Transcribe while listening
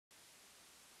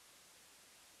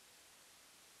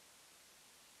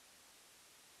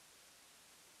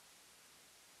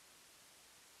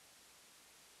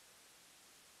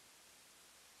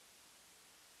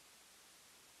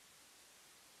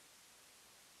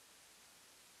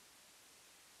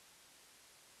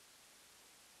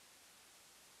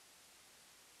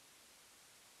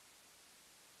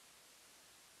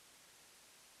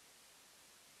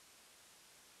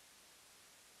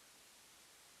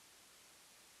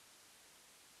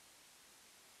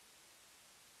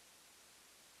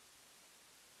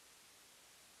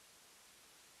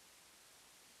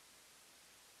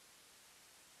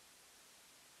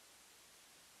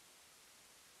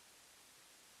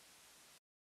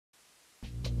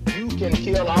can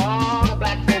kill all the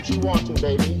black folks you want to,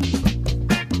 baby,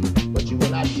 but you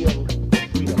will not kill the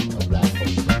freedom of black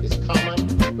folks. It's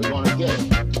coming. We're gonna get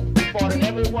it. We fought in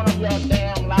every one of your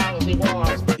damn lousy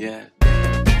wars. Yeah.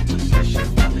 I've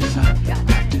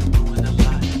been doing a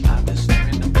lot. I've been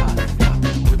stirring the pot. I've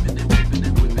been whipping and whipping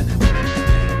and whipping and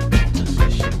whipping.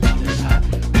 This shit while it's hot.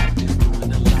 I've been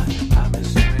doing a lot. I've been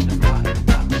stirring the pot.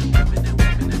 I've been whipping and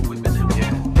whipping and whipping and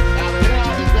yeah. Now the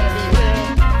war is gonna be here,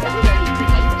 and we're gonna be free.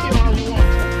 Now you kill all you want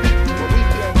to, but we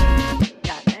kill.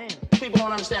 Goddamn. People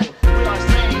don't understand. We are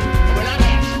saying we're not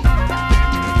asking.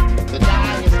 The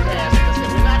dying is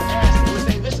past. We're not asking. We're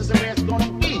saying this is the way it's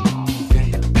gonna be.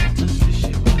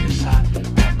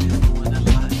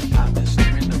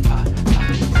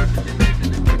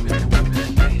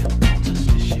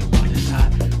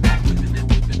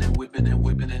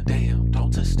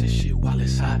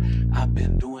 I've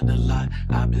been doing a lot.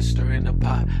 I've been stirring the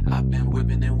pot. I've been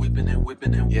whipping and whipping and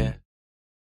whipping and yeah.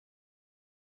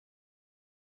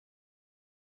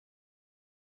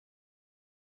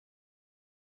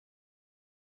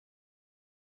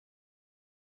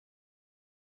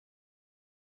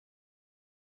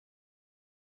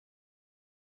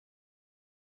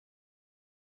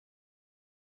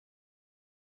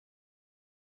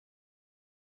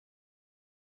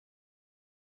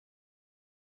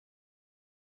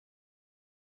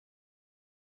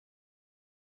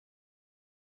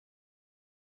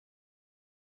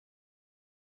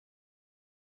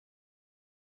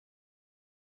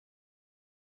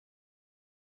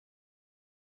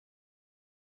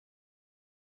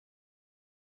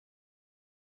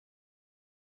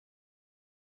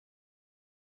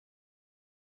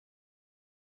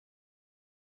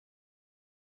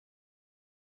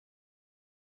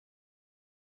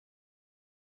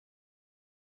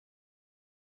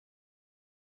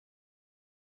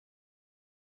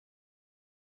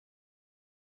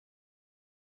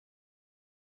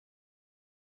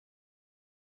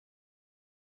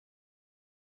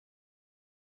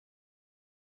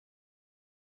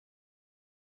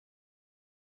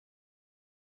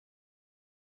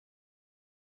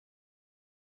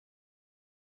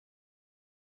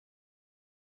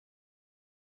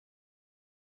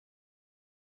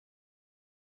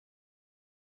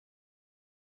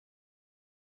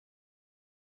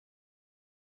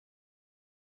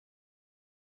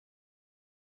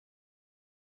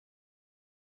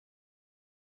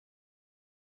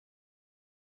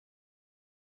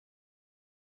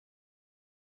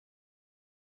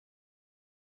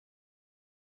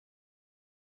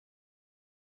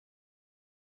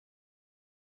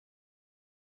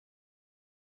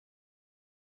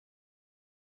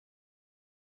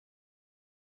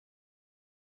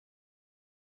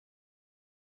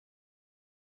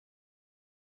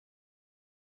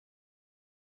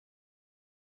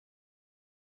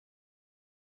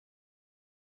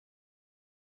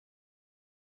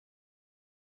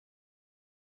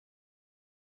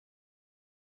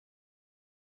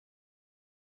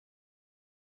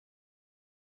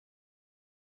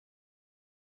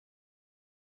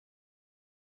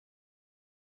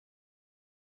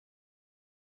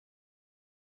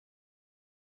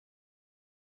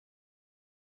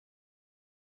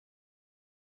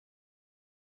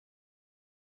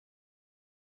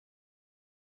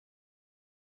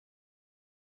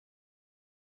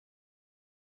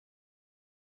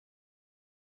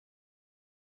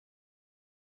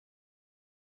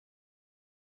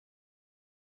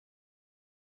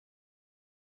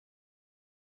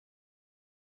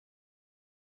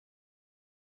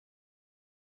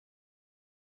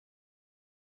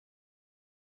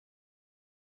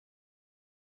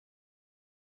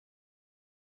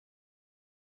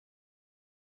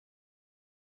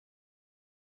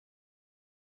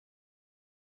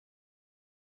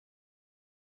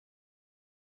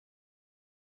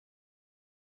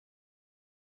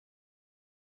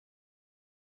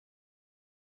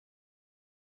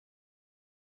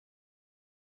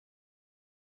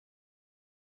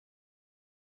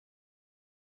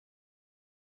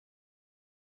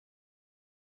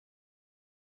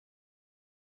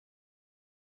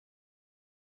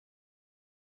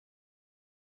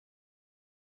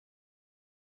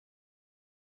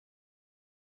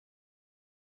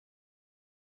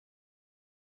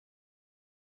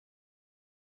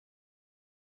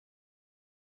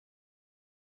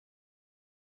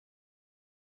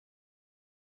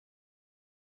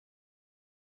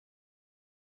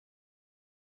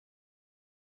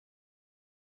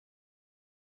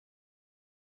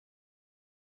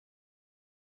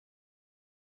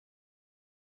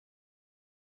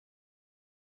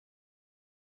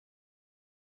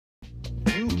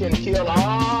 You can kill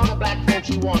all the black folks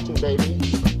you want to, baby,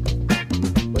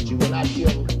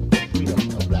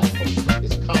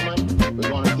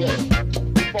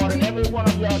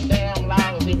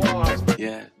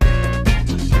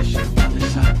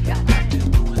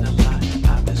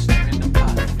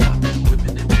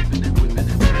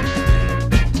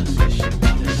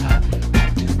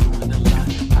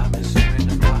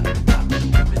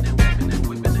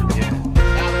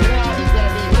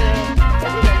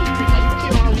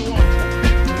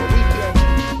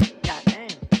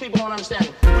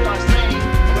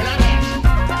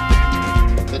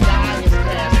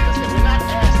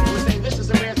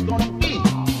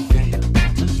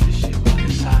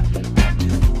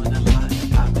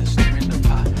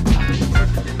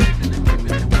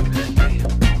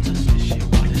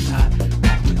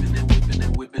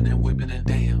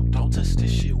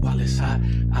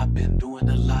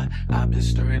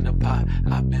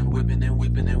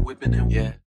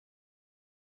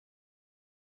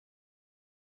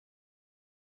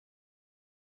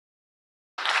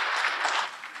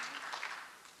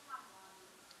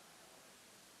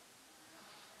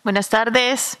 Buenas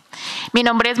tardes. Mi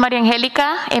nombre es María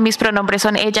Angélica, mis pronombres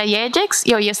son ella y ellex,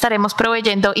 y hoy estaremos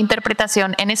proveyendo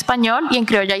interpretación en español y en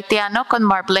criollo haitiano con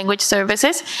MARP Language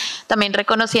Services, también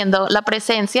reconociendo la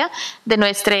presencia de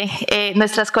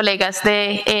nuestras colegas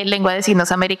de lengua de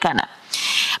signos americana.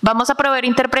 Vamos a proveer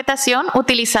interpretación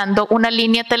utilizando una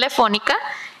línea telefónica.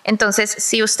 Entonces,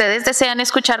 si ustedes desean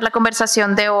escuchar la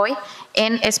conversación de hoy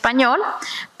en español,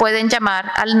 pueden llamar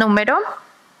al número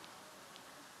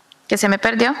que se me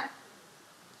perdió,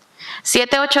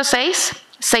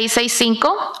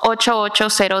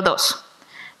 786-665-8802.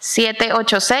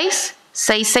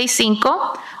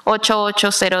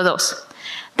 786-665-8802.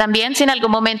 También, si en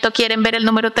algún momento quieren ver el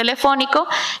número telefónico,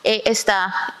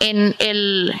 está en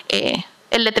el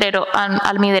letrero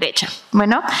a mi derecha.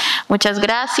 Bueno, muchas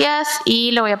gracias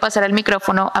y le voy a pasar el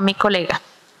micrófono a mi colega.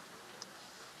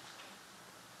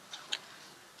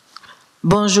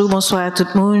 Bonjour, bonsoir à tout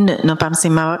le monde. Non, pas c'est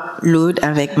Loud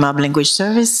avec Marb Language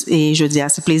Service et je dis à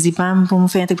ce plaisir pour me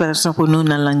faire interprétation pour nous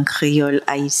dans la langue créole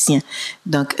haïtienne.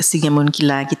 Donc, si il y a quelqu'un qui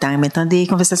l'a guitare m'entendez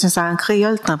conversation ça en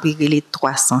créole, tant pis les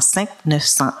 305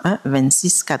 901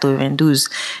 26 92.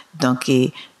 Donc,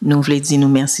 nous voulons dire nous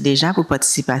merci déjà pour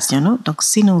participation. Non? Donc,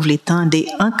 si nous voulons tendre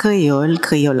en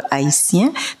créole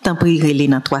haïtien, tant pis les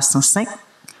dans 305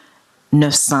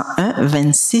 901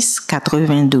 26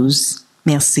 92.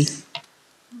 Merci.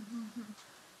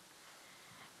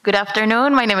 Good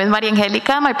afternoon. My name is Maria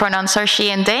Angelica. My pronouns are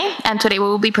she and they, and today we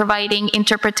will be providing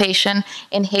interpretation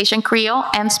in Haitian Creole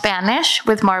and Spanish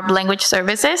with MARB Language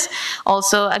Services,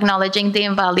 also acknowledging the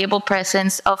invaluable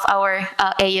presence of our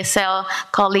ASL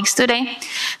colleagues today.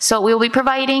 So we will be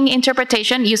providing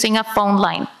interpretation using a phone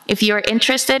line. If you're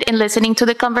interested in listening to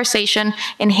the conversation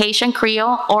in Haitian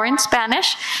Creole or in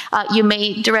Spanish, you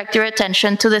may direct your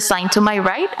attention to the sign to my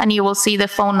right, and you will see the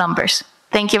phone numbers.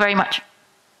 Thank you very much.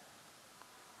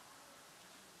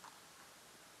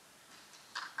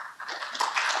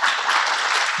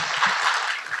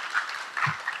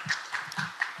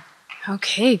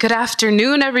 Okay, good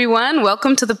afternoon, everyone.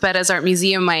 Welcome to the Perez Art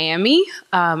Museum, Miami.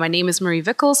 My name is Marie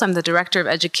Vickles. I'm the Director of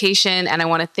Education, and I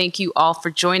want to thank you all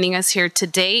for joining us here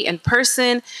today in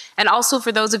person, and also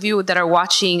for those of you that are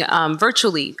watching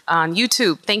virtually on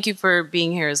YouTube. Thank you for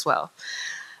being here as well.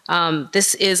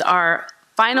 This is our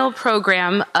final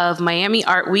program of Miami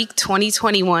Art Week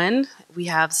 2021. We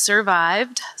have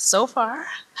survived so far.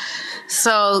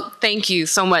 So thank you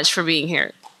so much for being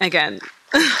here again.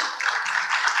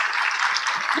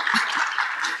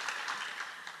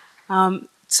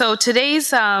 So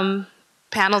today's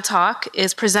panel talk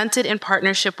is presented in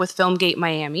partnership with Filmgate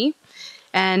Miami,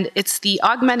 and it's the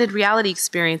augmented reality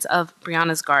experience of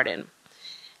Breonna's Garden.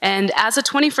 And as a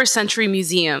 21st century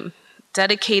museum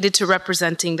dedicated to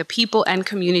representing the people and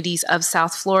communities of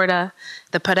South Florida,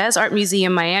 the Perez Art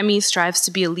Museum Miami strives to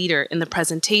be a leader in the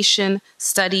presentation,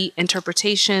 study,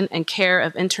 interpretation, and care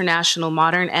of international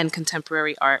modern and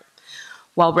contemporary art,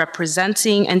 while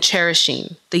representing and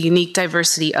cherishing the unique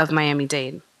diversity of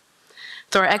Miami-Dade.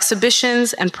 Through our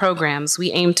exhibitions and programs,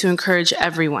 we aim to encourage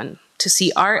everyone to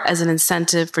see art as an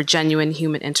incentive for genuine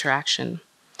human interaction.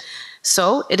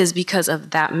 So it is because of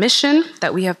that mission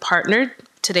that we have partnered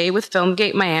today with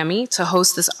Filmgate Miami to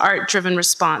host this art-driven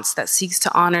response that seeks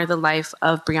to honor the life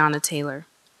of Breonna Taylor.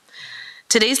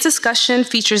 Today's discussion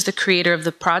features the creator of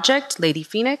the project, Lady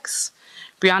PheOnix,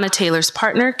 Breonna Taylor's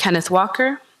partner, Kenneth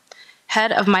Walker,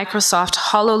 head of Microsoft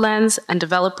HoloLens and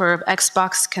developer of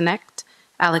Xbox Connect,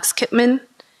 Alex Kipman,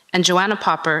 and Joanna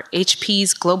Popper,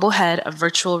 HP's global head of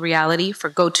virtual reality for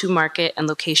go-to-market and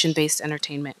location-based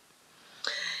entertainment.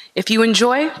 If you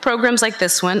enjoy programs like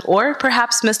this one, or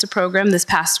perhaps missed a program this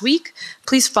past week,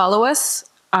 please follow us,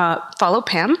 follow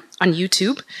Pam on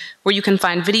YouTube, where you can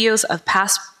find videos of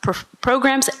past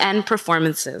programs and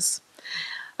performances.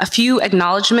 A few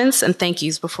acknowledgements and thank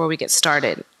yous before we get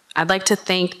started. I'd like to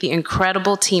thank the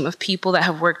incredible team of people that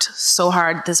have worked so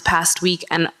hard this past week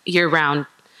and year-round,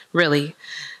 really,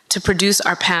 to produce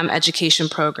our PAM education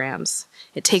programs.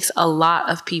 It takes a lot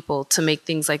of people to make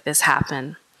things like this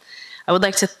happen. I would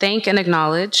like to thank and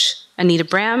acknowledge Anita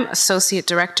Bram, Associate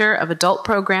Director of Adult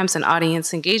Programs and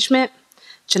Audience Engagement,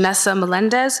 Janessa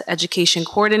Melendez, Education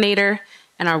Coordinator,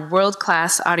 and our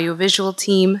world-class audiovisual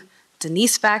team,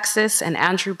 Denise Faxis and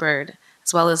Andrew Bird,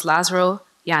 as well as Lazaro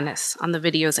Yanis on the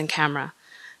videos and camera.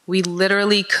 We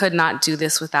literally could not do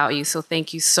this without you, so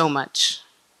thank you so much.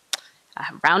 A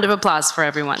round of applause for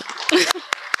everyone.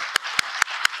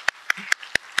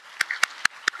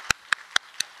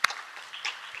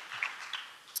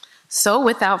 So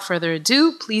without further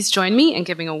ado, please join me in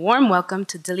giving a warm welcome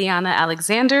to Diliana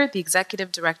Alexander, the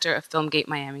Executive Director of Filmgate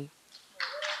Miami.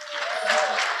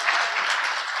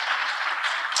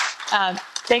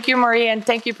 Thank you, Marie, and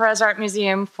thank you, Perez Art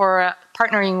Museum, for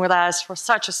partnering with us for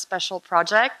such a special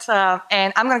project.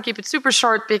 And I'm going to keep it super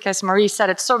short because Marie said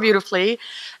it so beautifully,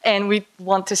 and we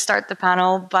want to start the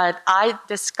panel. But I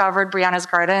discovered Breonna's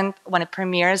Garden when it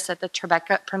premiered at the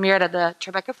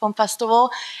Tribeca Film Festival,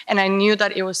 and I knew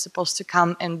that it was supposed to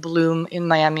come and bloom in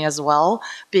Miami as well,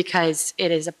 because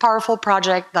it is a powerful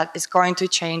project that is going to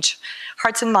change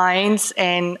hearts and minds,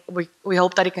 and we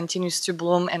hope that it continues to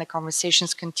bloom and the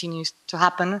conversations continue to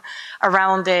happen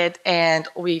around it, and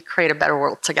we create a better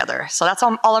world together. So that's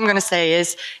all I'm going to say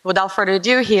is, without further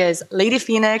ado, he is Lady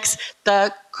PheOnix,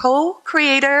 the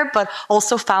co-creator, but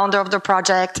also founder of the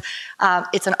project.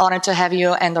 It's an honor to have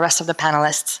you and the rest of the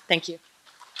panelists. Thank you.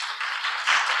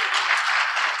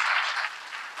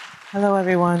 Hello,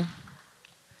 everyone.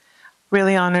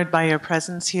 Really honored by your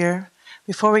presence here.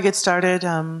 Before we get started,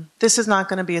 this is not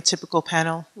going to be a typical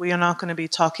panel. We are not going to be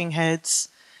talking heads,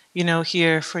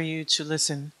 here for you to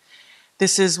listen.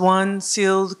 This is one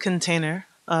sealed container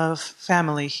of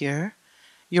family here.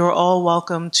 You're all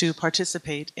welcome to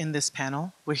participate in this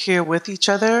panel. We're here with each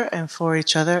other and for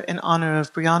each other in honor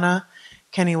of Breonna,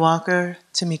 Kenny Walker,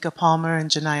 Tamika Palmer,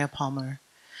 and Janiyah Palmer.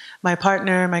 My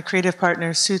creative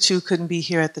partner, Sutu, couldn't be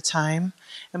here at the time,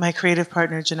 and my creative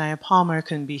partner, Janiyah Palmer,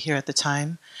 couldn't be here at the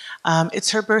time.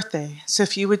 It's her birthday, so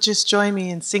if you would just join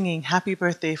me in singing happy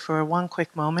birthday for one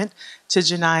quick moment to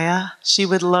Janiyah, she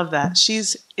would love that.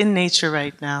 She's in nature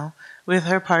right now with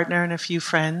her partner and a few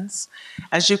friends.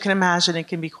 As you can imagine, it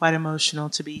can be quite emotional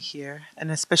to be here, and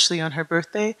especially on her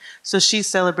birthday. So she's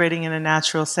celebrating in a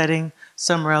natural setting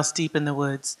somewhere else deep in the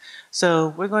woods.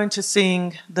 So we're going to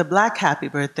sing the Black Happy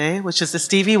Birthday, which is the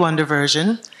Stevie Wonder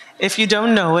version. If you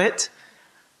don't know it,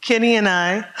 Kenny and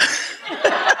I,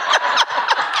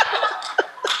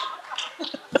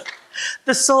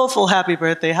 the soulful happy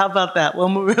birthday, how about that? We'll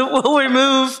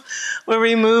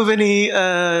remove any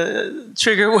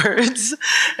trigger words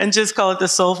and just call it the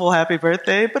soulful happy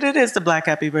birthday, but it is the Black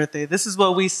Happy Birthday. This is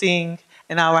what we sing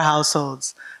in our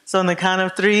households. So on the count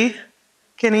of 3,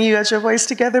 Kenny, you got your voice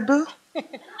together, boo?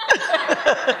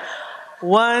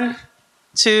 1,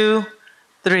 2,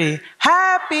 3.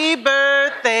 Happy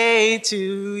birthday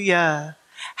to ya.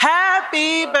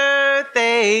 Happy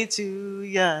birthday to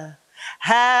ya.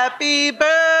 Happy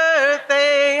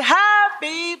birthday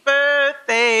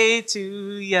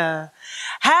to ya.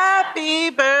 Happy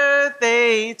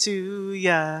birthday to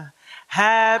ya.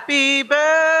 Happy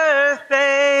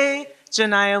birthday.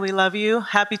 Janiyah, we love you.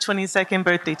 Happy 22nd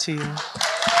birthday to you.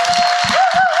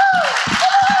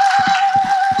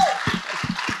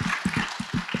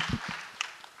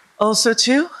 Also,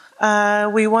 too,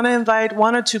 we want to invite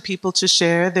 1 or 2 people to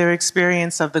share their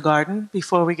experience of the garden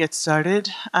before we get started.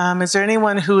 Is there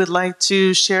anyone who would like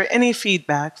to share any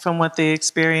feedback from what they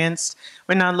experienced?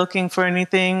 We're not looking for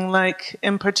anything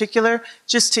in particular,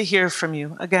 just to hear from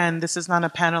you. Again, this is not a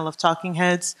panel of talking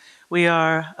heads. We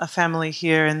are a family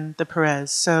here in the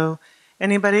Perez. So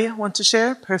anybody want to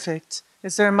share? Perfect.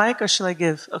 Is there a mic or shall I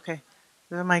give? Okay,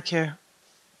 there's a mic here.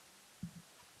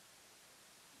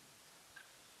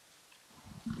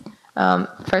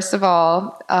 First of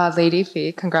all, Lady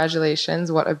Phe,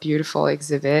 congratulations. What a beautiful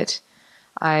exhibit.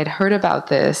 I'd heard about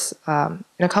this in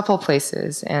a couple of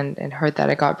places and heard that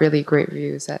it got really great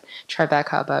reviews at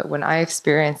Tribeca, but when I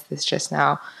experienced this just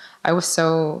now, I was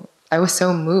so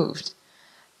moved.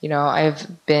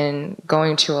 I've been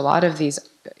going to a lot of these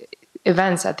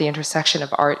events at the intersection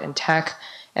of art and tech,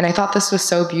 and I thought this was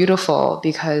so beautiful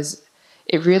because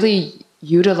it really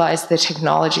utilized the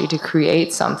technology to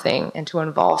create something and to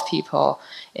involve people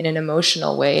in an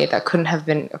emotional way that couldn't have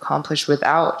been accomplished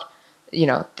without,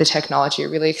 the technology. It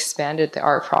really expanded the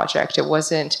art project. It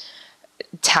wasn't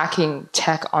tacking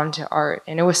tech onto art,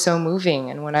 and it was so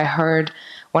moving. And when I heard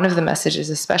one of the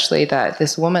messages, especially that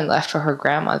this woman left for her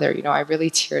grandmother, I really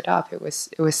teared up. It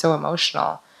was so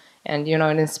emotional, and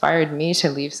it inspired me to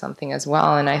leave something as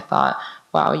well. And I thought,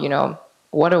 wow,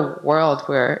 what a world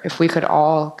where if we could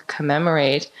all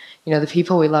commemorate, the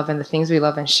people we love and the things we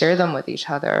love and share them with each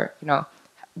other,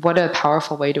 what a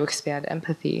powerful way to expand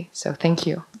empathy. So thank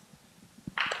you.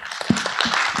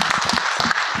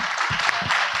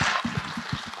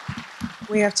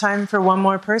 We have time for one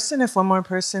more person. If one more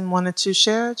person wanted to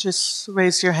share, just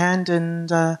raise your hand and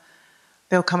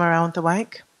they'll come around with the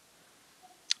mic.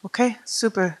 Okay,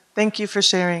 super. Thank you for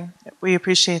sharing. We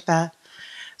appreciate that.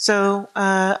 So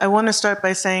I want to start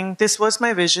by saying this was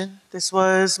my vision. This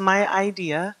was my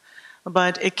idea,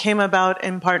 but it came about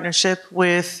in partnership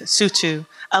with Sutu,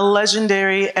 a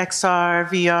legendary XR,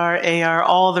 VR, AR,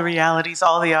 all the realities,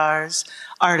 all the Rs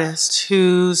artist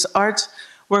whose art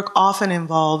work often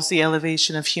involves the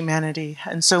elevation of humanity.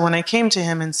 And so when I came to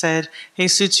him and said, hey,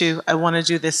 Sutu, I want to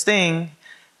do this thing,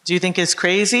 do you think it's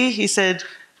crazy? He said,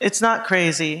 it's not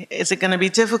crazy. Is it going to be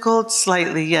difficult?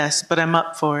 Slightly, yes, but I'm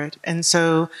up for it. And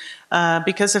so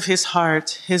because of his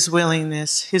heart, his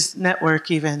willingness, his network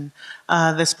even,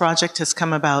 this project has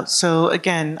come about. So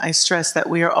again, I stress that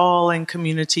we are all in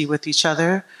community with each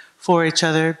other, for each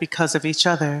other, because of each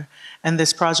other. And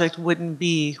this project wouldn't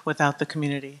be without the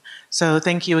community. So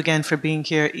thank you again for being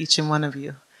here, each and one of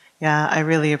you. Yeah, I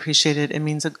really appreciate it. It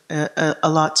means a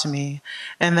lot to me.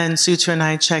 And then Sutu and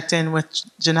I checked in with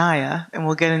Janaya, and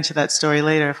we'll get into that story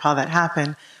later of how that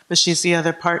happened. But she's the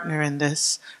other partner in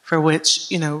this, for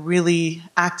which, you know, really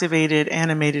activated,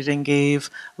 animated, and gave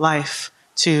life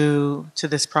to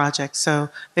this project. So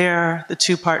they are the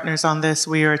two partners on this.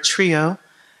 We are a trio.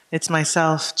 It's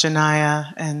myself,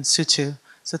 Janaya, and Sutu.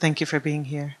 So thank you for being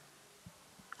here.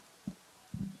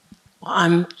 Well,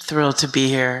 I'm thrilled to be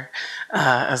here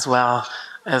as well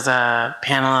as a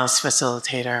panelist,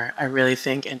 facilitator. I really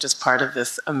think, and just part of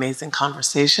this amazing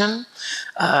conversation.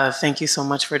 Thank you so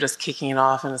much for just kicking it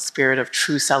off in a spirit of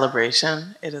true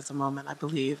celebration. It is a moment, I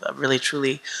believe, of really,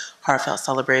 truly heartfelt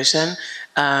celebration.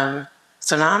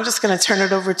 So now I'm just going to turn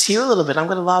it over to you a little bit. I'm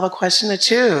going to lob a question at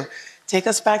you. Take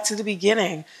us back to the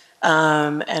beginning.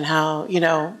 And how, you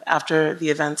know, after the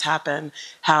events happened,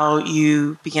 how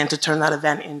you began to turn that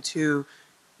event into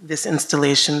this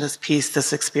installation, this piece,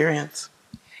 this experience.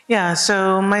 Yeah,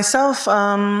 so myself,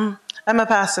 I'm a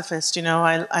pacifist, you know.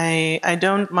 I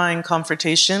don't mind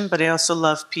confrontation, but I also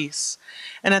love peace.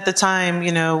 And at the time,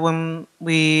 you know, when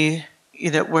we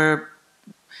were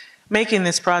making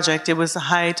this project, it was the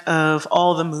height of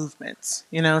all the movements,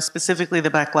 you know, specifically the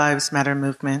Black Lives Matter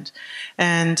movement.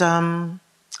 And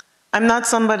I'm not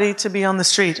somebody to be on the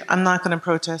street. I'm not going to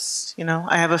protest. You know,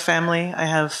 I have a family. I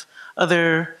have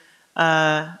other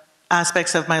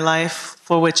aspects of my life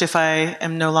for which if I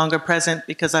am no longer present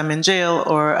because I'm in jail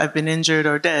or I've been injured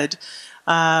or dead,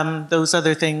 those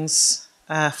other things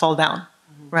fall down,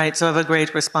 right? So I have a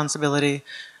great responsibility.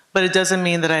 But it doesn't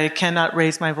mean that I cannot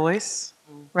raise my voice,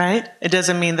 right? It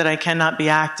doesn't mean that I cannot be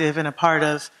active and a part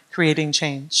of creating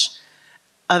change.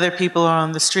 Other people are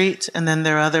on the street, and then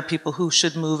there are other people who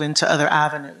should move into other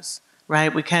avenues,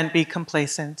 right? We can't be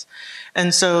complacent.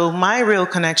 And so my real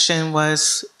connection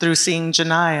was through seeing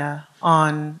Janaya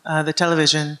on the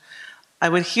television. I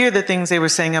would hear the things they were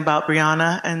saying about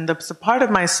Breonna, and the part of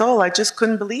my soul, I just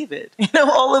couldn't believe it. You know,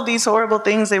 all of these horrible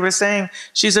things they were saying.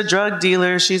 She's a drug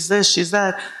dealer, she's this, she's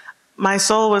that. My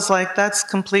soul was like, that's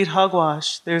complete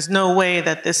hogwash. There's no way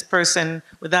that this person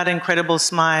with that incredible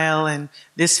smile and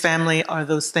this family are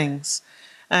those things.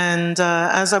 And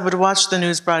as I would watch the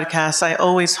news broadcasts, I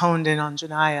always honed in on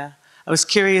Janaya. I was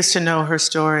curious to know her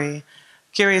story,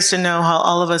 curious to know how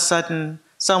all of a sudden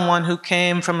someone who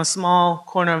came from a small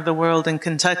corner of the world in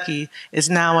Kentucky is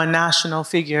now a national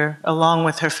figure along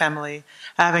with her family,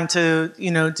 having to, you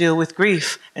know, deal with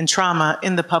grief and trauma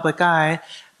in the public eye,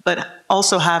 but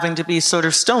also having to be sort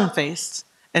of stone-faced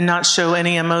and not show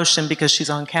any emotion because she's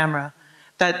on camera.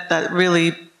 That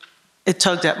really, it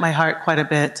tugged at my heart quite a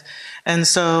bit. And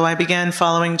so I began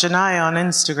following Janaya on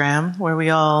Instagram, where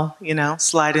we all, you know,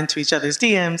 slide into each other's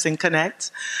DMs and connect,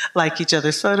 like each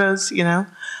other's photos, you know.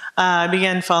 I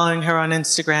began following her on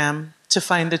Instagram to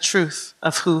find the truth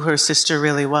of who her sister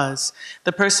really was.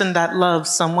 The person that loves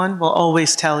someone will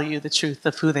always tell you the truth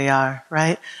of who they are,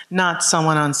 right? Not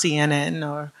someone on CNN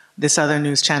or this other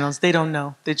news channels. They don't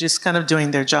know. They're just kind of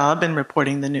doing their job and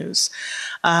reporting the news.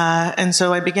 And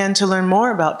so I began to learn more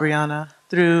about Breonna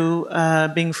through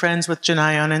being friends with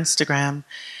Janaya on Instagram.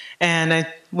 And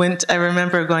I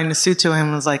remember going to Sutu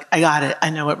and was like, I got it. I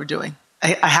know what we're doing.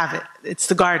 I have it. It's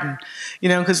the garden, you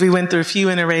know, because we went through a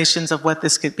few iterations of what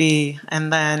this could be.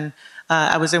 And then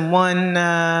I was in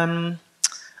one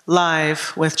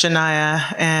live with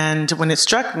Janaya, and when it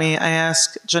struck me, I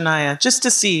asked Janaya just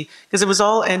to see, because it was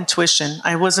all intuition.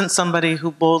 I wasn't somebody who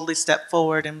boldly stepped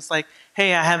forward and was like,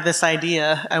 hey, I have this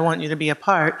idea. I want you to be a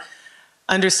part.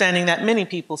 Understanding that many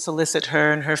people solicit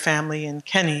her and her family and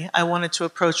Kenny, I wanted to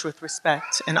approach with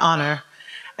respect and honor.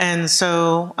 And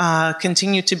so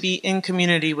continue to be in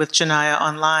community with Janaya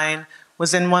online,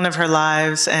 was in one of her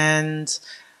lives, and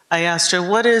I asked her,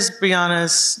 does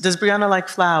Breonna like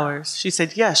flowers? She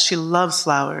said, yes, she loves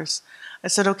flowers. I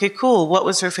said, okay, cool. What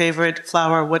was her favorite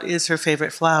flower? What is her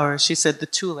favorite flower? She said, the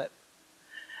tulip.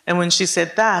 And when she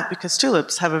said that, because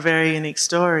tulips have a very unique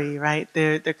story, right?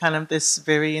 They're kind of this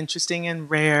very interesting and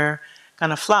rare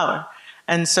kind of flower.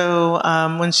 And so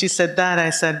when she said that,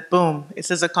 I said, boom,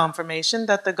 this is a confirmation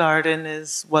that the garden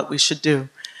is what we should do.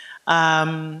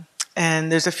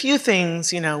 And there's a few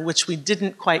things, which we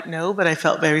didn't quite know, but I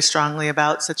felt very strongly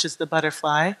about, such as the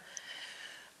butterfly.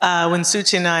 When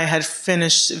Suchi and I had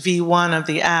finished V1 of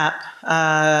the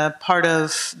app, part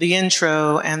of the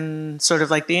intro and sort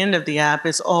of like the end of the app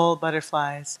is all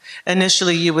butterflies.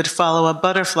 Initially, you would follow a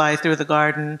butterfly through the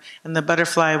garden, and the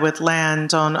butterfly would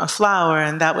land on a flower,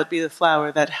 and that would be the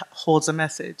flower that holds a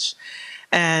message.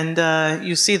 And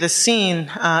you see the scene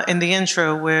in the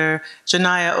intro where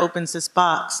Janaya opens this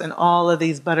box, and all of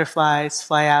these butterflies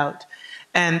fly out.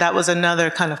 And that was another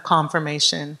kind of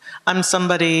confirmation. I'm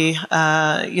somebody,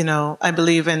 I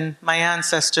believe in my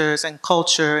ancestors and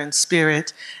culture and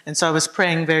spirit. And so I was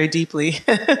praying very deeply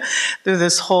through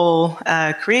this whole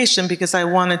creation, because I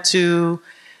wanted to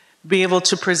be able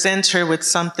to present her with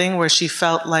something where she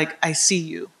felt like, I see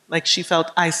you. Like she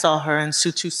felt I saw her and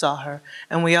Sutu saw her.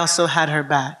 And we also had her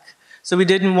back. So we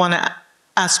didn't want to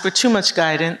ask for too much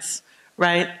guidance,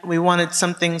 right? We wanted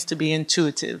some things to be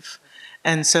intuitive.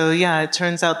 And so, yeah, it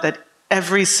turns out that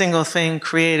every single thing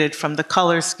created, from the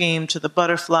color scheme to the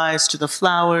butterflies to the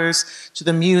flowers to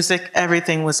the music,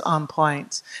 everything was on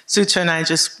point. Sutra and I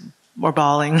just were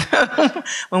bawling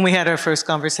when we had our first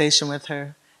conversation with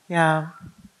her. Yeah.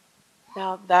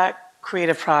 Now, that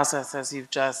creative process, as you've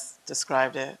just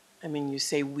described it, I mean, you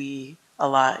say we a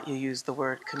lot, you use the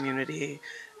word community.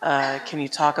 Can you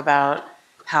talk about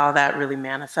how that really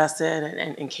manifested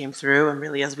and came through? And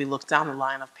really, as we look down the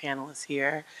line of panelists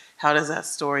here, how does that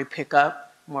story pick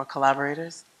up more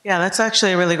collaborators? Yeah, that's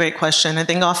actually a really great question. I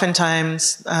think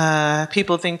oftentimes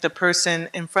people think the person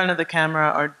in front of the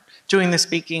camera or doing the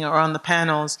speaking or on the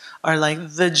panels are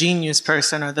like the genius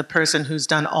person or the person who's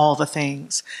done all the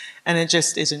things. And it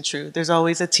just isn't true. There's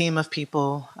always a team of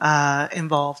people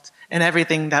involved in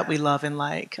everything that we love and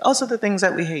like. Also the things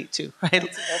that we hate too, right?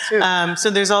 That's true. So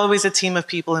there's always a team of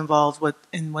people involved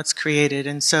in what's created.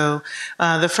 And so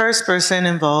the first person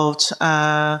involved,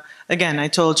 again, I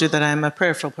told you that I'm a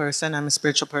prayerful person, I'm a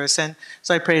spiritual person.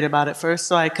 So I prayed about it first.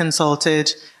 So I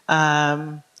consulted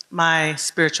my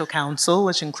spiritual council,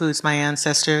 which includes my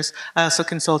ancestors. I also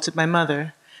consulted my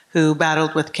mother, who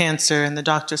battled with cancer, and the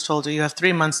doctors told her, you have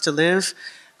 3 months to live,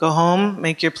 go home,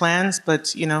 make your plans,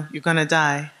 but you're gonna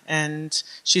die. And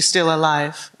she's still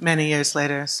alive many years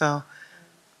later, so.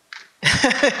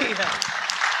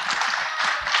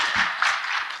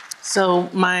 So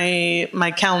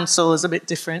my counsel is a bit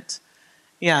different.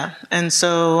 Yeah, and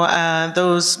so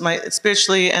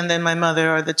spiritually, and then my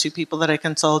mother are the two people that I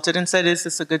consulted and said, is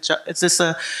this a good job?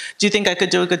 Do you think I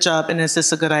could do a good job? And is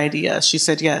this a good idea? She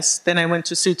said, yes. Then I went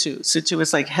to Sutu. Sutu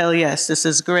was like, hell yes, this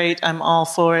is great. I'm all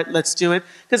for it. Let's do it.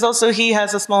 Because also he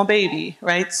has a small baby,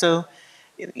 right? So,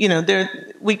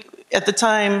 at the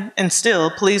time and still,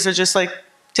 police are just like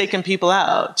taking people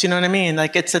out. You know what I mean?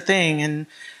 Like it's a thing. And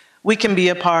we can be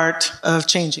a part of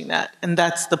changing that. And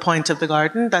that's the point of the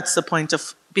garden. That's the point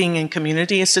of being in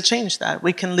community, is to change that.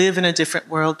 We can live in a different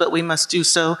world, but we must do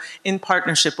so in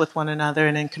partnership with one another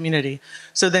and in community.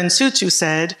 So then Sutu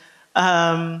said,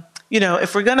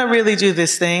 if we're gonna really do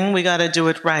this thing, we gotta do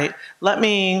it right. Let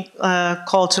me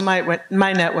call to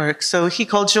my network. So he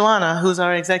called Joanna, who's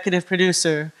our executive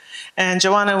producer. And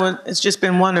Joanna has just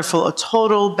been wonderful, a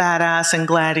total badass and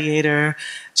gladiator.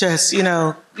 Just,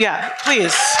 yeah,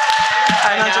 please.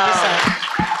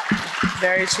 100%.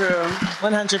 Very true.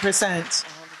 100%.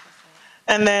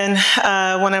 And then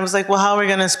when I was like, well, how are we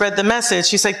going to spread the message?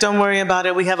 She's like, don't worry about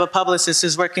it. We have a publicist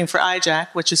who's working for IJAC,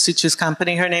 which is Sutu's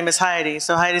company. Her name is Heidi.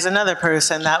 So Heidi's another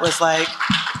person that was like,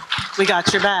 we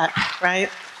got your back, right?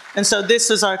 And so this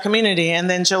is our community. And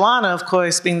then Joanna, of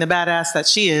course, being the badass that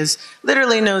she is,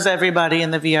 literally knows everybody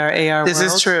in the VR, AR world. This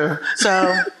is true.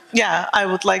 So yeah, I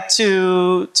would like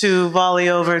to volley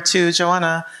over to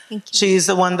Joanna. Thank you. She's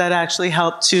the one that actually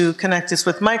helped to connect us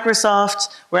with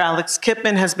Microsoft, where Alex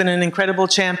Kipman has been an incredible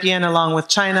champion, along with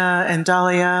China and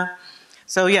Dahlia.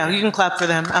 So yeah, you can clap for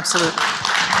them, absolutely.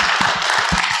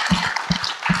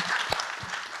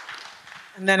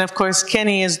 And then, of course,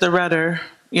 Kenny is the rudder.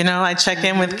 I check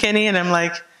in with Kenny and I'm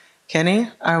like, Kenny,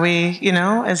 are we,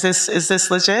 is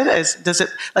this legit? I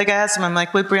asked him, I'm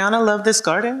like, would Breonna love this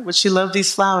garden? Would she love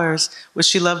these flowers? Would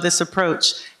she love this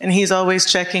approach? And he's always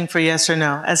checking for yes or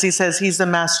no. As he says, he's the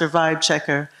master vibe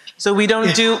checker. So we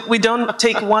don't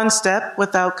take one step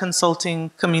without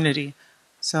consulting community.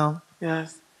 So.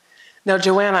 Yes. Now,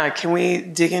 Joanna, can we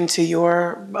dig into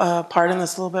your part in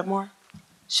this a little bit more?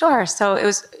 Sure. So it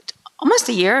was almost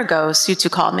a year ago,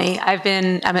 Sutu called me.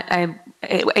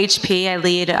 HP. I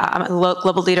lead, I'm a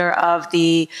global leader of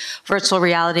the virtual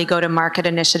reality go-to-market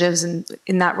initiatives. And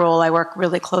in that role, I work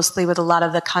really closely with a lot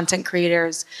of the content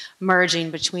creators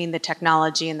merging between the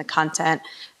technology and the content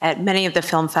at many of the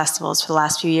film festivals for the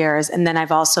last few years. And then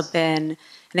I've also been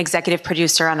an executive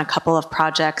producer on a couple of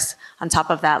projects on top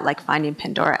of that, like Finding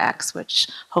Pandora X, which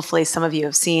hopefully some of you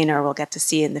have seen or will get to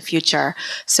see in the future.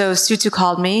 So Sutu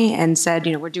called me and said,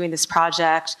 we're doing this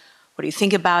project. What do you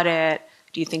think about it?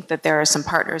 Do you think that there are some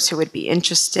partners who would be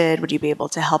interested? Would you be able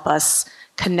to help us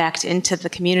connect into the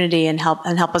community and help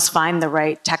us find the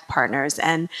right tech partners?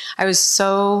 And I was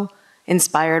so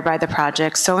inspired by the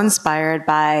project, so inspired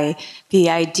by the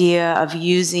idea of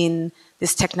using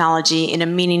this technology in a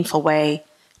meaningful way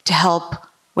to help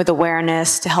with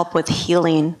awareness, to help with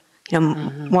healing,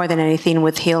 more than anything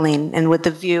with healing, and with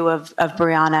the view of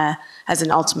Breonna as an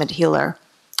ultimate healer,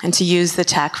 and to use the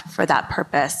tech for that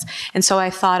purpose. And so I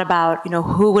thought about,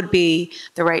 who would be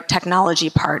the right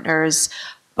technology partners,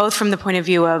 both from the point of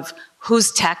view of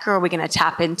whose tech are we going to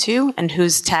tap into and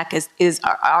whose tech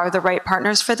are the right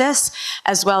partners for this,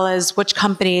 as well as which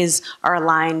companies are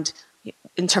aligned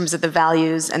in terms of the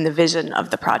values and the vision of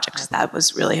the project. That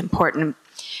was really important.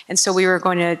 And so we were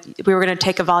going to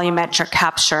take a volumetric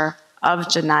capture of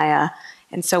Janaya.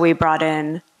 And so we brought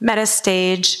in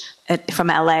Metastage from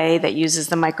LA that uses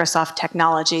the Microsoft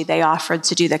technology. They offered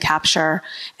to do the capture.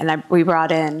 And we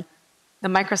brought in the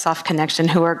Microsoft Connection,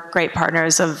 who are great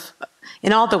partners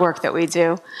in all the work that we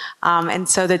do. And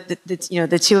so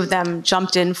the two of them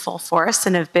jumped in full force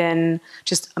and have been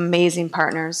just amazing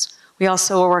partners. We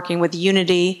also were working with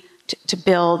Unity to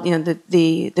build,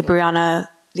 the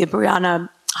Breonna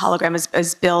hologram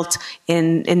is built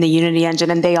in the Unity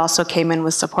engine, and they also came in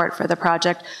with support for the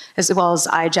project, as well as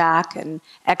IJAC and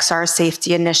XR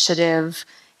Safety Initiative,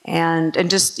 and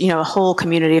just a whole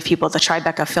community of people. The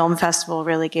Tribeca Film Festival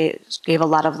really gave a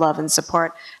lot of love and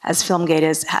support, as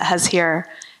Filmgate has here.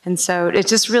 And so it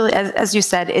just really, as you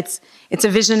said, it's a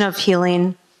vision of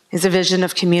healing, it's a vision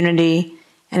of community,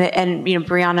 and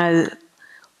Breonna,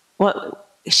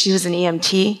 she was an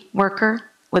EMT worker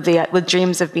with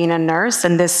dreams of being a nurse,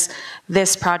 and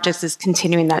this project is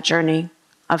continuing that journey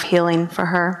of healing for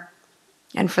her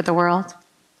and for the world.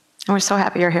 And we're so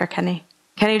happy you're here, Kenny.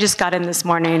 Kenny just got in this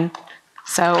morning,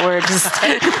 so we're just...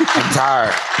 I'm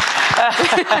tired.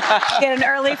 He had an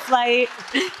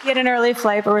early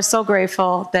flight, but we're so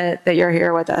grateful that you're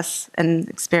here with us and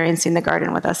experiencing the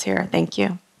garden with us here. Thank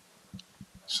you.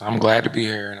 So I'm glad to be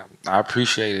here, and I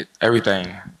appreciate it,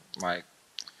 everything. But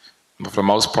for the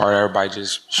most part, everybody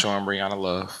just showing Breonna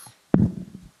love.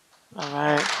 All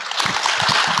right.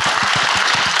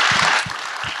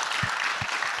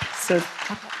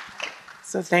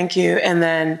 So thank you. And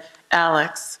then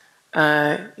Alex,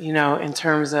 in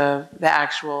terms of the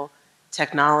actual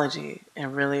technology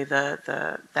and really that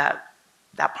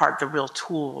part, the real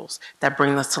tools that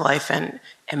bring this to life and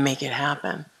make it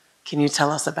happen. Can you tell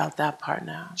us about that part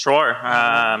now? Sure.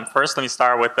 First, let me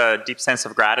start with a deep sense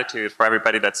of gratitude for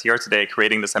everybody that's here today,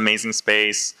 creating this amazing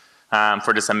space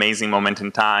for this amazing moment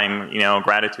in time.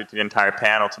 Gratitude to the entire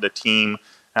panel, to the team,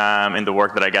 and the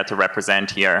work that I get to represent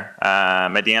here.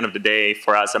 At the end of the day,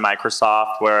 for us at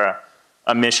Microsoft, we're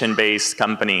a mission-based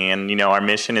company, and our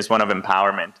mission is one of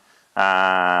empowerment.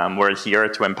 We're here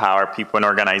to empower people and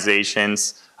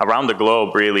organizations around the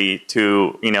globe, really,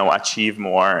 to achieve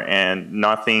more, and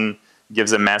nothing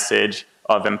gives a message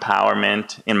of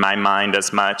empowerment in my mind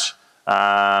as much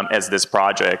as this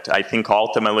project. I think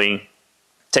ultimately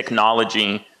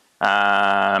technology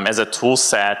as a tool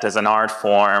set, as an art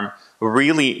form,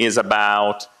 really is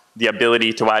about the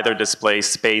ability to either display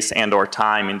space and or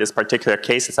time. In this particular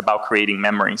case, it's about creating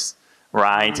memories,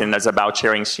 right? And it's about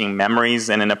cherishing memories.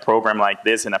 And in a program like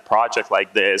this, in a project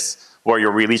like this, where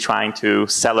you're really trying to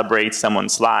celebrate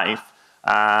someone's life,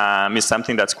 is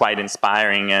something that's quite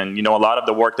inspiring. And a lot of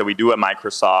the work that we do at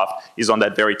Microsoft is on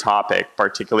that very topic,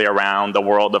 particularly around the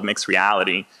world of mixed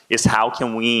reality, is how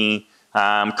can we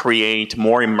create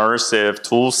more immersive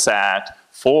tool set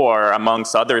for,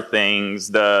 amongst other things,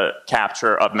 the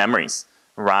capture of memories,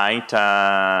 right?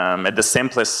 At the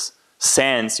simplest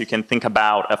sense, you can think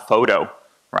about a photo,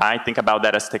 right? Think about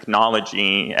that as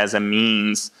technology, as a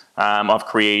means of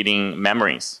creating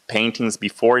memories. Paintings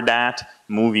before that,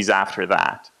 movies after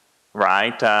that,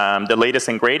 right? The latest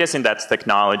and greatest in that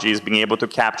technology is being able to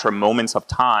capture moments of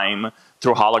time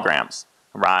through holograms,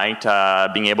 right?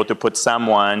 Being able to put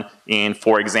someone in,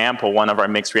 for example, one of our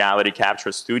mixed reality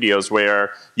capture studios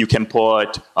where you can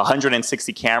put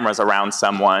 160 cameras around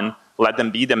someone, let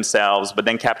them be themselves, but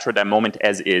then capture that moment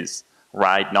as is,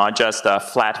 right? Not just a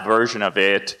flat version of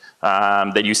it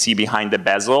that you see behind the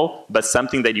bezel, but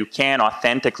something that you can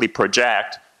authentically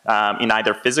project in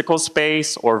either physical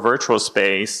space or virtual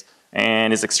space,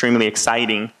 and is extremely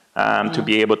exciting to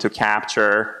be able to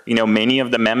capture, many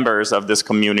of the members of this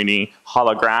community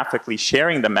holographically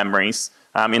sharing the memories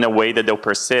in a way that they'll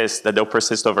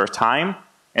persist over time,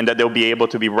 and that they'll be able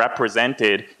to be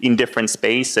represented in different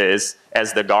spaces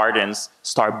as the gardens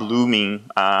start blooming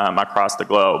across the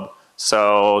globe.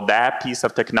 So that piece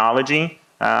of technology,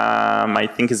 I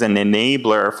think, is an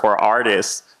enabler for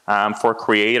artists, for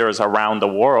creators around the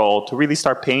world to really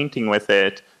start painting with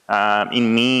it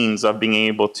in means of being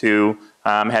able to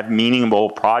have meaningful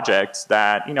projects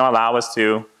that allow us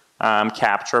to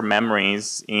capture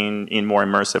memories in more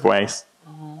immersive ways.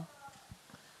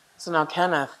 So now,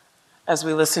 Kenneth, as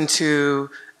we listen to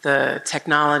the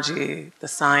technology, the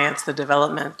science, the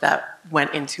development that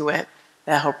went into it,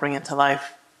 that helped bring it to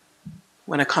life,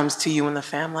 when it comes to you and the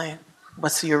family,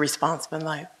 what's your response been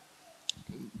like?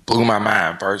 Blew my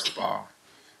mind, first of all.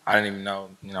 I didn't even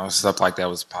know, stuff like that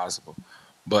was possible.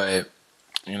 But,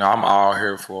 I'm all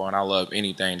here for, and I love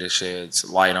anything that sheds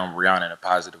light on Breonna in a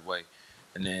positive way.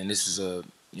 And then this is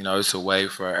it's a way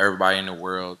for everybody in the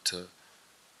world to,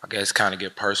 I guess, kind of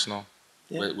get personal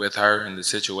with her and the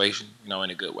situation, in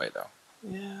a good way, though.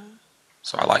 Yeah.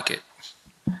 So I like it.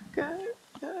 Good.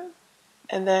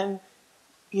 And then,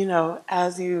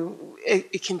 as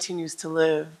it continues to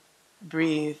live,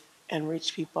 breathe, and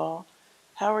reach people,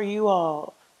 how are you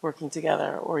all working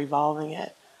together or evolving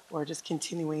it or just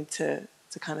continuing to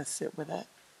kind of sit with it?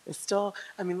 It's still,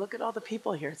 look at all the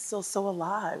people here. It's still so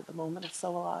alive. The moment is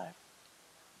so alive.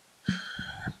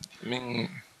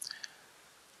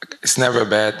 It's never a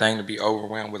bad thing to be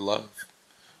overwhelmed with love,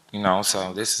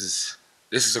 so this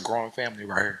is a growing family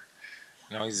right here.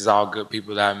 These are all good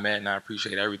people that I've met, and I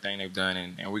appreciate everything they've done,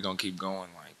 and we're going to keep going.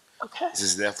 This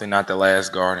is definitely not the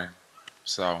last garden,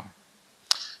 so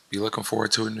be looking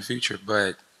forward to it in the future,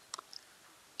 but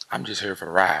I'm just here for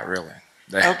the ride, really.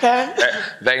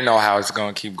 They know how it's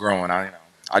going to keep growing.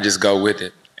 I just go with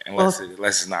it, unless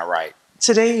it's not right.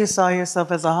 Today you saw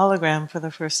yourself as a hologram for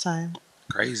the first time.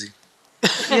 Crazy.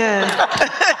 Yeah.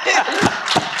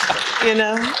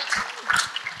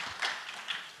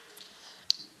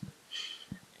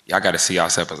 Y'all got to see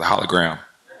yourself as a hologram.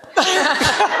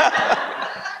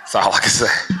 That's all I can say.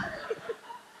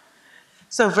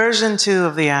 So version 2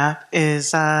 of the app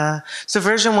is,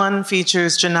 version 1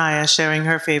 features Janaya sharing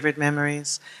her favorite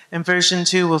memories, and version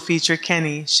 2 will feature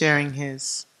Kenny sharing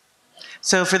his.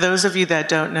 So for those of you that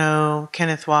don't know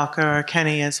Kenneth Walker, or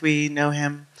Kenny as we know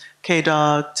him,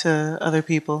 K-Dog to other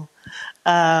people,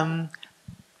 was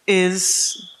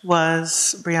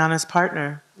Breonna's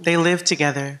partner. They lived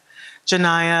together.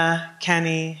 Janaya,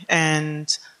 Kenny,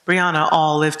 and Breonna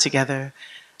all lived together.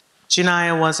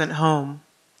 Janaya wasn't home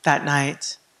that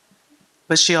night,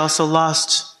 but she also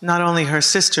lost not only her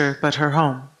sister, but her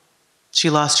home. She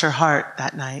lost her heart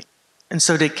that night, and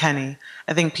so did Kenny.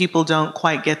 I think people don't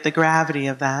quite get the gravity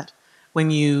of that. When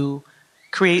you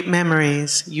create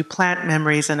memories, you plant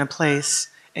memories in a place,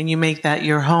 and you make that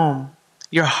your home,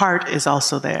 your heart is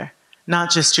also there,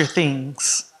 not just your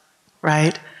things,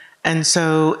 right? And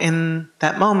so in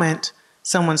that moment,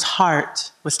 someone's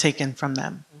heart was taken from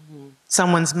them. Mm-hmm.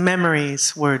 Someone's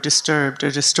memories were disturbed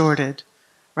or distorted,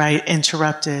 right?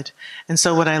 Interrupted. And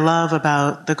so what I love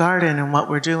about the garden and what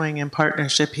we're doing in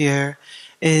partnership here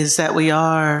is that we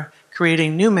are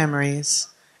creating new memories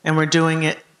and we're doing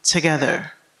it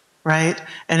together, right?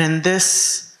 And in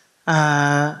this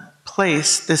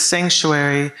place, this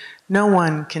sanctuary, no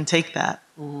one can take that.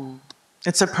 Mm-hmm.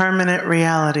 It's a permanent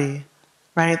reality.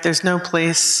 Right? There's no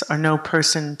place or no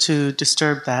person to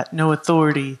disturb that, no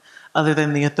authority other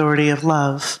than the authority of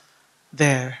love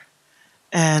there.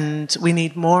 And we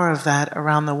need more of that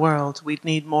around the world. We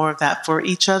need more of that for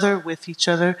each other, with each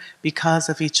other, because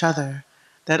of each other.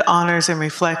 That honors and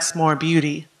reflects more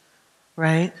beauty,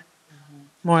 right? Mm-hmm.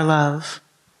 More love.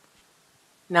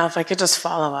 Now, if I could just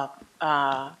follow up,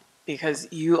 because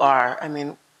you are,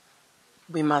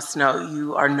 we must know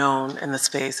you are known in the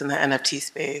space, in the NFT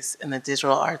space, in the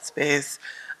digital art space,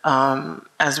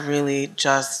 as really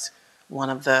just one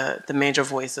of the major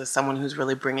voices, someone who's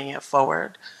really bringing it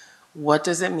forward. What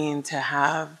does it mean to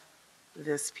have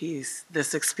this piece,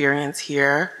 this experience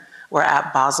here? We're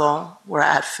at Basel, we're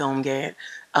at Filmgate,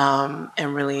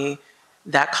 and really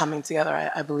that coming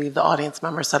together. I believe the audience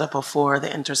member said it before,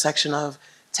 the intersection of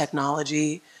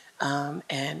technology,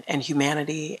 and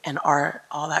humanity and art,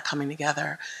 all that coming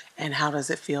together. And how does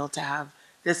it feel to have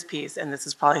this piece, and this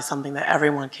is probably something that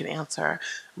everyone can answer,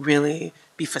 really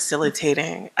be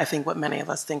facilitating, I think, what many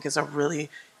of us think is a really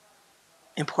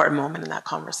important moment in that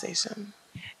conversation.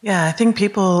 Yeah, I think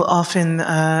people often,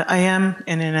 I am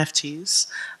in NFTs,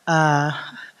 a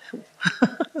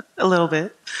little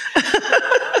bit.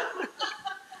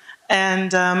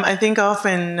 And I think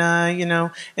often,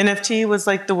 NFT was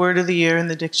like the word of the year in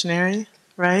the dictionary,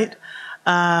 right?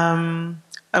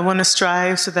 I want to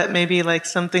strive so that maybe like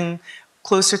something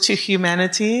closer to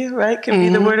humanity, right, can be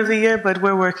the word of the year, but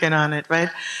we're working on it, right?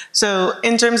 So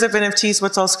in terms of NFTs,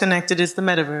 what's also connected is the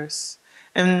metaverse.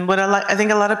 And what I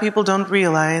think a lot of people don't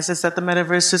realize is that the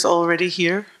metaverse is already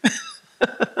here.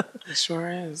 It sure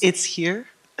is. It's here,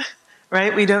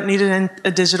 right? We don't need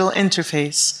a digital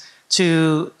interface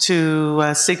to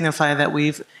signify that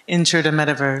we've entered a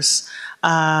metaverse.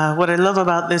 What I love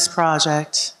about this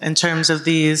project in terms of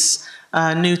these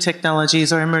new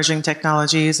technologies or emerging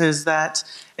technologies is that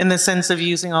in the sense of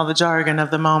using all the jargon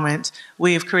of the moment,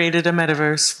 we've created a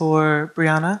metaverse for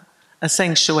Breonna, a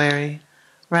sanctuary,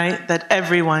 right, that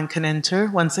everyone can enter.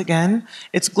 Once again,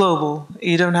 it's global.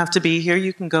 You don't have to be here.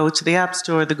 You can go to the App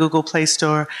Store, the Google Play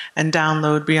Store, and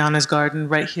download Breonna's Garden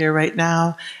right here, right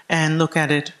now, and look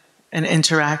at it and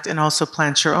interact and also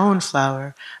plant your own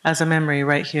flower as a memory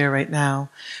right here, right now.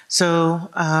 So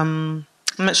I'm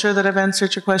not sure that I've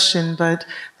answered your question, but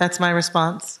that's my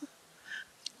response.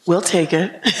 We'll take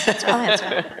it. I'll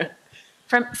answer.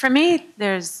 For me,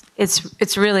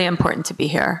 it's really important to be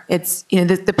here. It's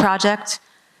the project,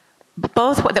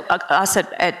 both us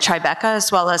at Tribeca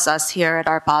as well as us here at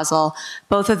Art Basel,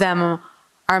 both of them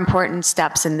are important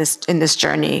steps in this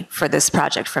journey for this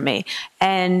project for me.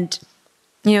 And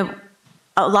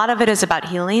a lot of it is about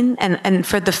healing, and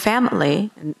for the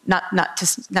family, and not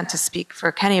to speak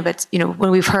for Kenny, but when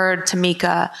we've heard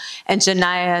Tamika and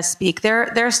Janaya speak,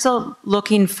 they're still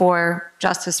looking for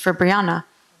justice for Breonna.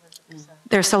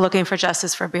 They're still looking for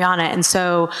justice for Breonna, and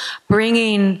so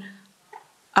bringing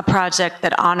a project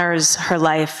that honors her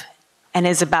life and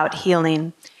is about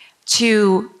healing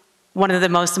to one of the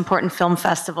most important film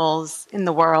festivals in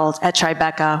the world at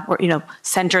Tribeca, where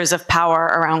centers of power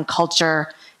around culture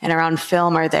and around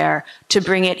film are there, to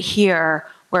bring it here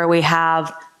where we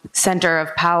have center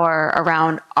of power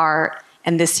around art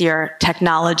and this year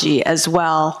technology as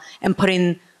well, and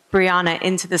putting Breonna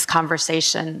into this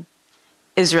conversation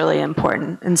is really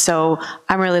important. And so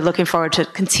I'm really looking forward to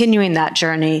continuing that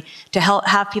journey, to help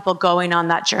have people going on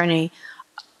that journey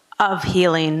of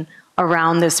healing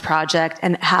around this project,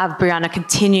 and have Breonna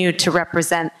continue to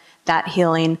represent that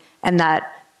healing and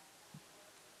that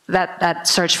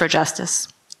search for justice.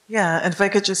 Yeah, and if I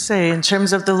could just say, in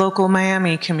terms of the local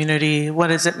Miami community, what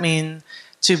does it mean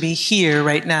to be here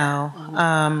right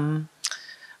now?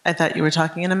 I thought you were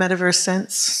talking in a metaverse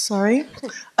sense, sorry.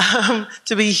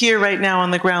 To be here right now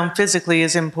on the ground physically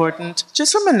is important,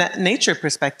 just from a nature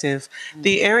perspective.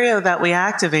 The area that we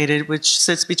activated, which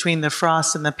sits between the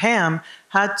Frost and the Pam,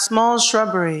 had small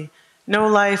shrubbery. No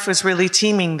life was really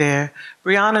teeming there.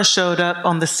 Breonna showed up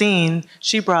on the scene.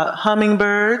 She brought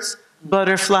hummingbirds,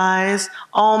 butterflies,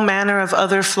 all manner of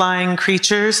other flying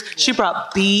creatures. She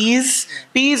brought bees.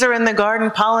 Bees are in the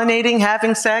garden pollinating,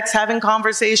 having sex, having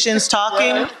conversations,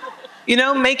 talking,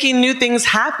 making new things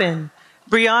happen.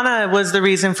 Breonna was the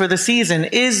reason for the season,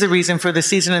 is the reason for the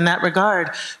season in that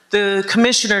regard. The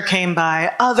commissioner came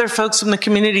by, other folks from the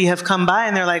community have come by,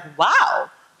 and they're like, wow,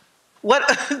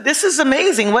 this is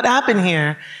amazing. What happened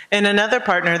here? And another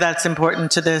partner that's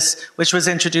important to this, which was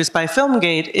introduced by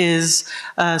Filmgate, is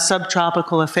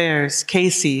Subtropical Affairs,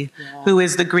 Casey, who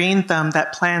is the green thumb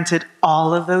that planted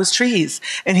all of those trees.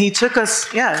 And he took us,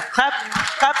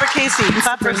 clap for Casey,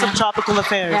 clap for Subtropical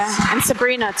Affairs. Yeah, and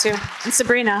Sabrina too, and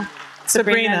Sabrina,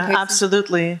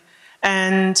 absolutely.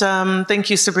 And thank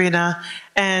you, Sabrina.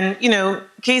 And,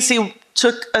 Casey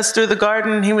took us through the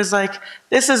garden. He was like,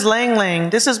 this is Lang Lang.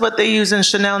 This is what they use in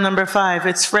Chanel No. 5.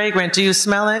 It's fragrant. Do you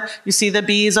smell it? You see the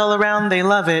bees all around? They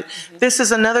love it. This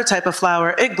is another type of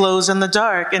flower. It glows in the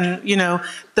dark. And,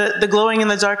 the glowing in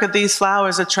the dark of these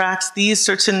flowers attracts these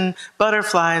certain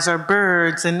butterflies or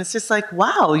birds. And it's just like,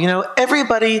 wow,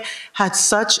 everybody had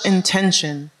such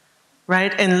intention,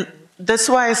 right? And that's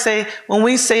why I say, when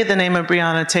we say the name of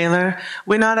Breonna Taylor,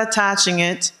 we're not attaching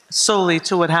it solely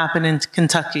to what happened in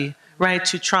Kentucky, right,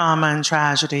 to trauma and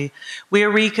tragedy. We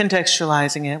are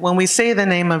recontextualizing it. When we say the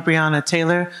name of Breonna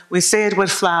Taylor, we say it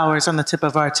with flowers on the tip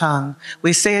of our tongue.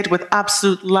 We say it with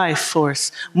absolute life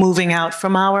force moving out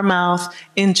from our mouth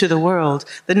into the world.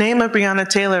 The name of Breonna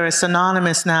Taylor is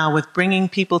synonymous now with bringing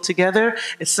people together.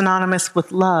 It's synonymous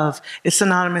with love. It's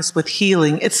synonymous with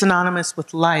healing. It's synonymous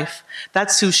with life.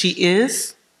 That's who she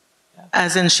is,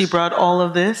 as in she brought all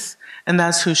of this, and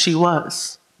that's who she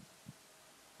was,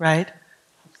 right?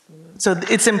 So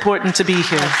it's important to be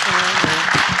here.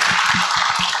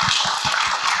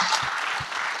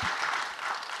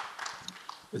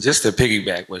 Just to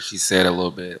piggyback what she said a little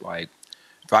bit, like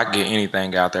if I could get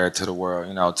anything out there to the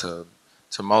world, to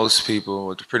most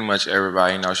people, to pretty much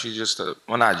everybody, she's just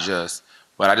well, not just,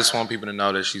 but I just want people to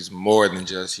know that she's more than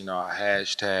just, a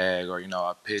hashtag or,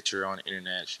 a picture on the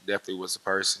internet. She definitely was a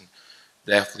person,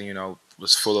 definitely,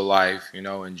 was full of life,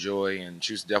 and joy, and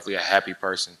she was definitely a happy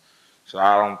person. So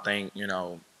I don't think,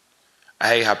 I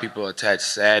hate how people attach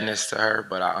sadness to her,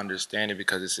 but I understand it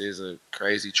because this is a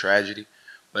crazy tragedy.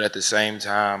 But at the same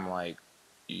time, like,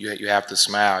 you have to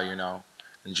smile,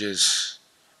 and just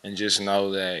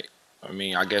know that,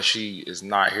 I guess she is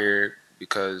not here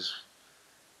because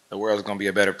the world's gonna be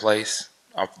a better place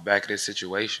off the back of this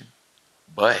situation.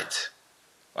 But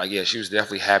like, yeah, she was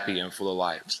definitely happy and full of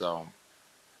life. So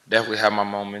definitely have my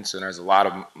moments, and there's a lot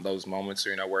of those moments,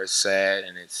 where it's sad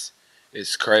and it's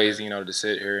crazy, to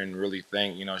sit here and really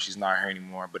think, she's not here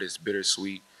anymore. But it's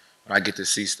bittersweet when I get to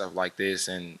see stuff like this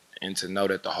and to know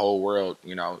that the whole world,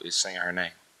 is saying her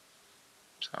name.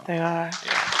 So, they are.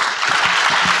 Yeah.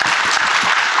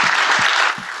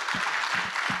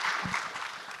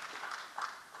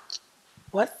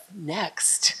 What's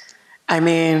next? I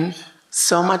mean,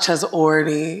 so much has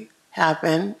already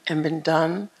happened and been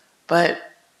done,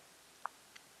 but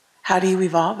how do you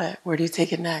evolve it? Where do you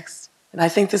take it next? And I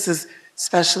think this is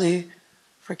especially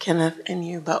for Kenneth and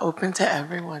you, but open to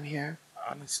everyone here.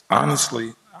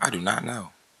 Honestly, I do not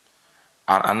know.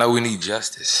 I know we need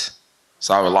justice,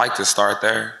 so I would like to start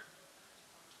there.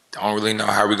 Don't really know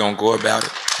how we're gonna go about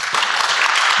it.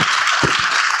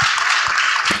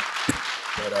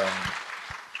 But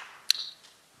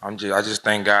I just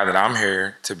thank God that I'm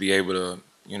here to be able to,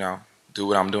 do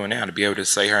what I'm doing now, to be able to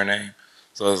say her name.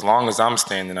 So as long as I'm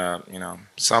standing up,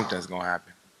 something's gonna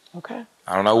happen. Okay.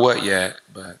 I don't know what yet,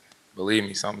 but believe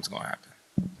me, something's gonna happen.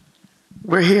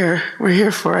 We're here. We're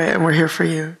here for it, and we're here for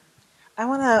you. I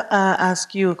want to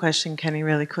ask you a question, Kenny,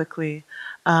 really quickly.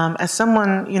 As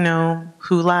someone,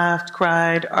 who laughed,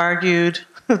 cried, argued,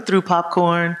 threw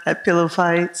popcorn, had pillow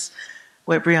fights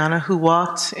with Breonna, who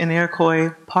walked in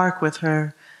Iroquois Park with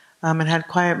her and had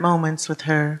quiet moments with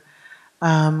her,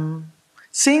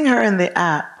 seeing her in the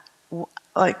app,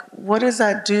 like, what does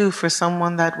that do for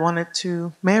someone that wanted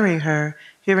to marry her?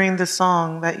 Hearing the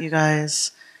song that you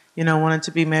guys, wanted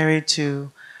to be married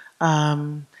to,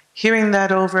 hearing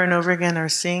that over and over again, or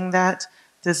seeing that,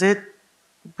 does it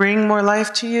bring more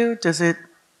life to you?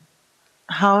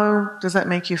 How does that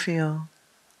make you feel?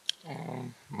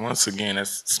 Once again,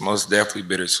 it's most definitely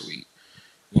bittersweet.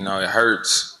 It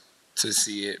hurts to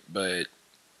see it, but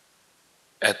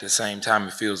at the same time,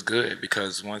 it feels good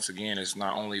because once again, it's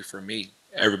not only for me.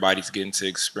 Everybody's getting to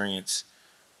experience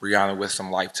Breonna with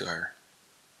some life to her.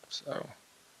 So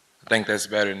I think that's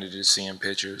better than just seeing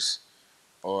pictures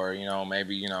or,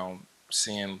 maybe,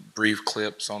 seeing brief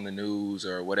clips on the news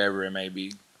or whatever it may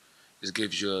be. Just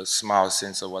gives you a small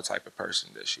sense of what type of person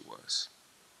that she was.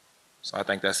 So I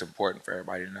think that's important for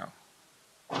everybody to know.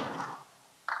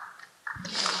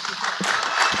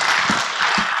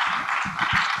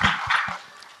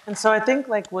 And so I think,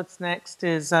 like, what's next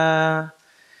is, I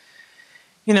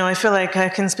feel like I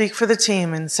can speak for the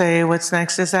team and say what's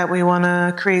next is that we want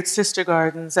to create sister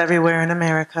gardens everywhere in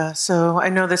America. So I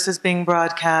know this is being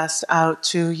broadcast out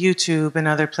to YouTube and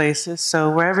other places. So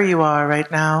wherever you are right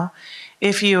now,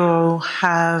 if you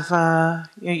have,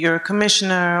 you're a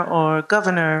commissioner or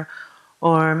governor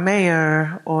or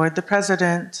mayor or the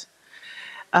president,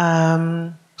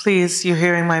 please, you're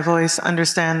hearing my voice,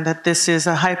 understand that this is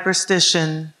a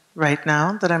hyperstition right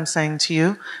now that I'm saying to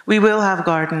you. We will have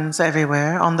gardens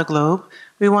everywhere on the globe.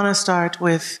 We want to start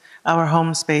with our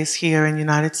home space here in the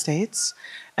United States,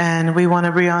 and we want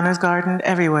a Breonna's garden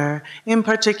everywhere, in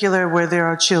particular where there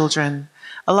are children.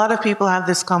 A lot of people have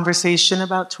this conversation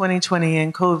about 2020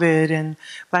 and COVID and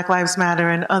Black Lives Matter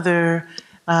and other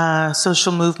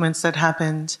social movements that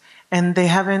happened, and they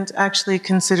haven't actually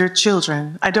considered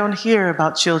children. I don't hear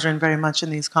about children very much in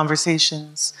these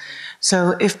conversations.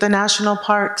 So if the national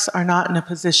parks are not in a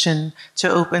position to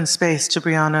open space to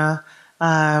Breonna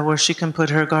where she can put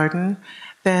her garden,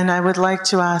 then I would like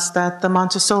to ask that the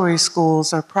Montessori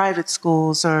schools or private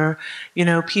schools or,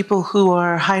 people who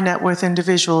are high net worth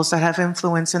individuals that have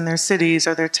influence in their cities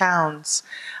or their towns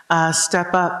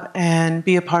step up and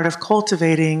be a part of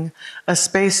cultivating a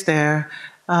space there.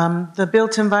 The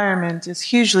built environment is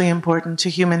hugely important to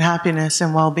human happiness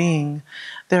and well-being.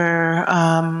 There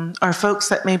are folks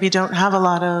that maybe don't have a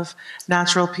lot of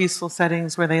natural, peaceful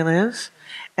settings where they live,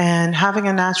 and having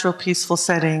a natural, peaceful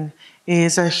setting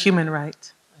is a human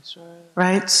right. That's right.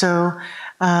 Right? So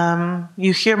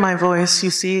you hear my voice, you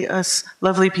see us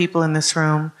lovely people in this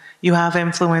room, you have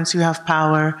influence, you have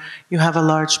power, you have a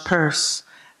large purse.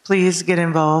 please get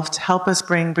involved. Help us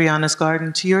bring Breonna's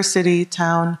Garden to your city,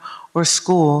 town, or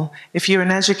school. If you're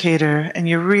an educator and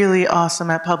you're really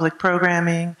awesome at public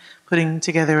programming, putting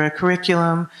together a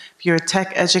curriculum, if you're a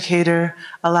tech educator,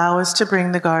 allow us to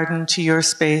bring the garden to your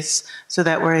space so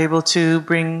that we're able to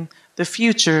bring the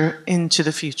future into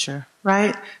the future,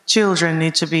 right? Children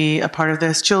need to be a part of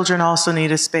this. Children also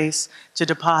need a space to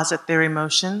deposit their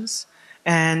emotions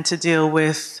and to deal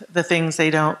with the things they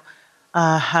don't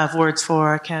have words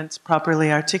for or can't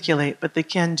properly articulate, but they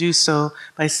can do so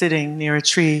by sitting near a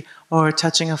tree or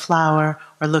touching a flower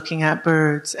or looking at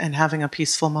birds and having a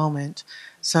peaceful moment.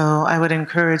 So I would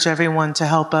encourage everyone to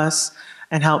help us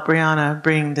and help Breonna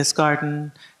bring this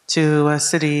garden to a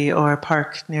city or a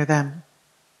park near them.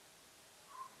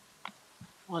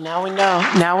 Well, now we know.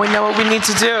 Now we know what we need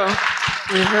to do.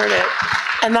 We heard it.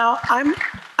 And now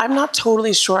I'm not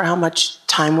totally sure how much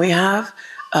time we have,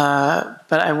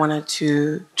 but I wanted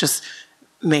to just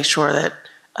make sure that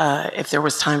if there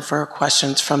was time for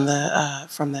questions from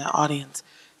the audience.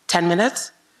 10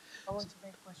 minutes? I want to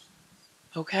make questions.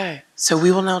 Okay. So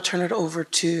we will now turn it over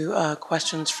to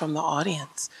questions from the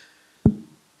audience.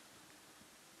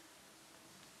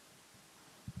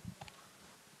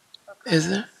 Is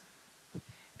there?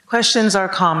 Questions or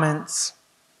comments?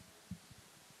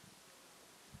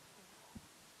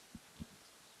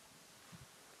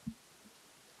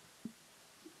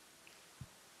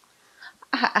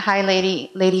 Hi,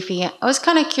 Lady Phe. I was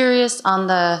kind of curious on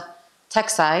the tech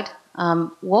side.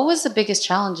 What was the biggest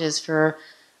challenges for,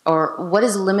 or what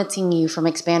is limiting you from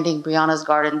expanding Breonna's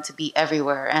Garden to be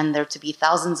everywhere and there to be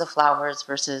thousands of flowers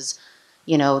versus,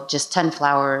 just 10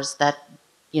 flowers? That,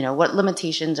 what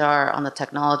limitations are on the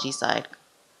technology side?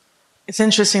 It's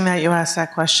interesting that you asked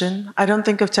that question. I don't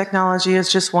think of technology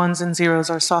as just ones and zeros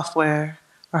or software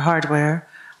or hardware.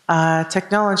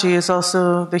 Technology is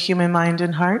also the human mind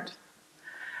and heart.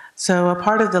 So a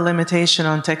part of the limitation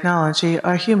on technology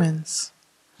are humans.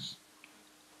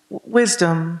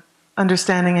 Wisdom,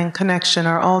 understanding, and connection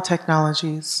are all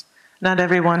technologies. Not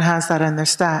everyone has that in their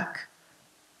stack.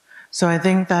 So I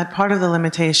think that part of the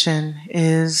limitation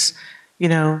is,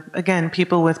 again,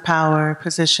 people with power,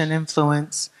 position,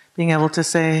 influence, being able to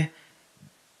say,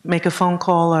 make a phone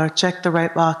call or check the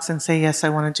right box and say, yes, I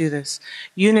want to do this.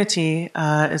 Unity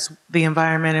is the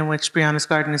environment in which Breonna's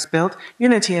Garden is built.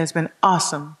 Unity has been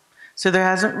awesome. So there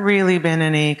hasn't really been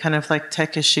any kind of like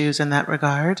tech issues in that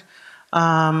regard.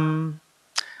 I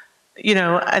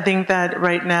think that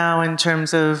right now in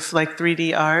terms of like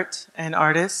 3D art and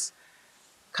artists,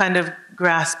 kind of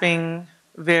grasping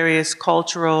various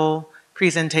cultural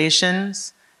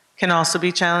presentations can also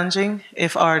be challenging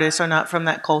if artists are not from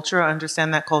that culture or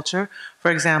understand that culture. For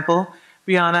example,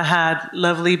 Breonna had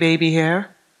lovely baby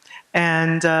hair,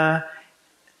 and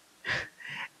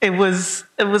it was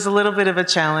a little bit of a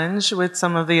challenge with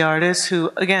some of the artists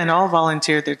who, again, all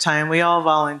volunteered their time. We all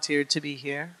volunteered to be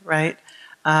here, right?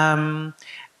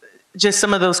 Just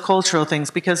some of those cultural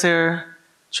things, because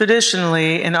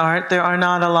traditionally in art, there are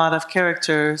not a lot of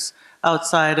characters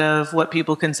outside of what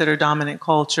people consider dominant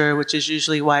culture, which is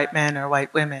usually white men or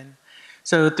white women.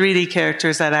 So 3D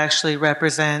characters that actually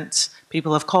represent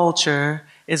people of culture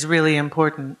is really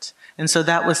important. And so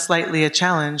that was slightly a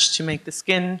challenge to make the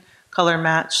skin color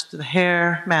match, the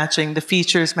hair matching, the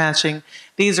features matching.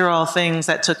 These are all things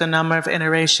that took a number of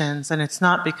iterations, and it's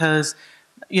not because,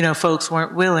 folks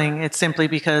weren't willing, it's simply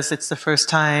because it's the first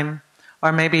time,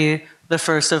 or maybe the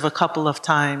first of a couple of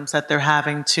times that they're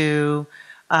having to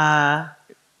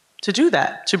do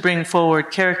that, to bring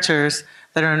forward characters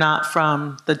that are not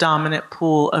from the dominant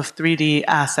pool of 3D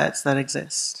assets that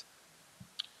exist.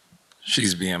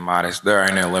 She's being modest. There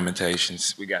are no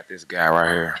limitations. We got this guy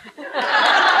right here.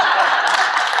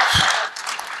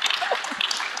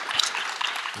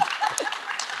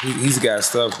 He's got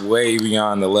stuff way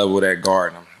beyond the level of that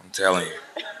garden, I'm telling you.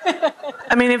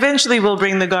 I mean, eventually we'll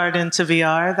bring the garden to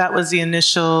VR. That was the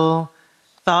initial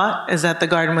thought, is that the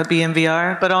garden would be in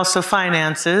VR, but also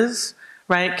finances,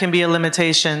 right, can be a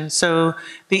limitation. So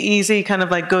the easy kind of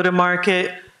like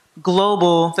go-to-market,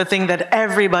 global, the thing that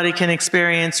everybody can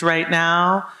experience right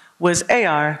now was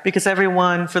AR, because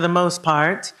everyone, for the most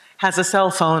part, has a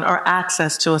cell phone or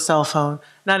access to a cell phone.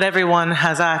 Not everyone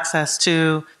has access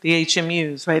to the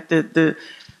HMUs, right? The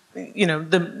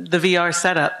VR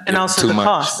setup, and also the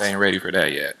cost. They ain't ready for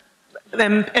that yet.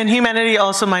 And humanity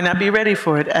also might not be ready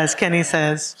for it, as Kenny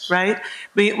says, right?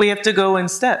 We have to go in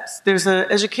steps. There's an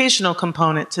educational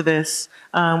component to this,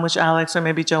 which Alex or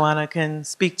maybe Joanna can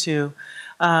speak to.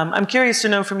 I'm curious to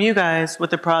know from you guys,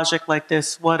 with a project like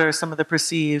this, what are some of the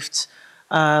perceived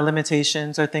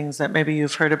limitations or things that maybe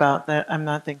you've heard about that I'm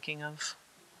not thinking of?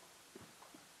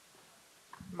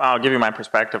 I'll give you my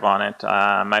perspective on it.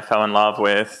 I fell in love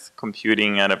with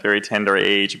computing at a very tender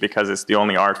age because it's the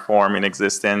only art form in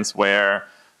existence where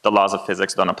the laws of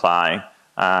physics don't apply,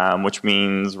 which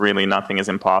means really nothing is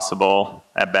impossible.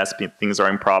 At best, things are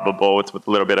improbable. It's with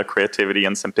a little bit of creativity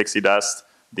and some pixie dust,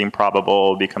 the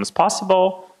improbable becomes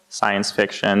possible, science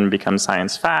fiction becomes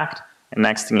science fact, and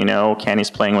next thing you know,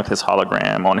 Kenny's playing with his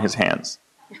hologram on his hands.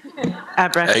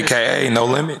 AKA No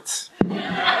Limits.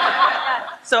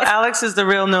 So Alex is the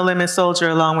real No Limit soldier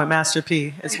along with Master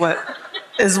P, is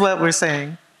what we're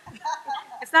saying.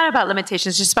 It's not about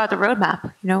limitations, it's just about the roadmap.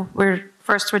 You know, we're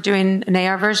doing an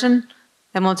AR version,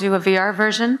 then we'll do a VR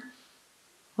version.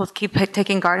 We'll keep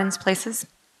taking gardens places.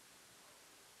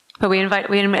 But we invite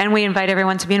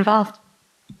everyone to be involved.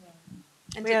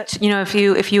 And you know, if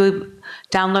you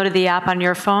downloaded the app on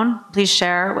your phone, please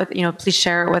share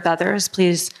it with others.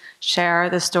 Please share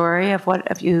the story of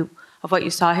what you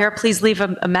saw here. Please leave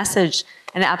a message,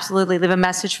 and absolutely leave a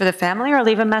message for the family, or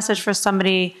leave a message for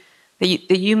somebody that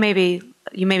you may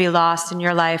be lost in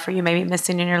your life, or you may be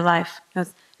missing in your life. You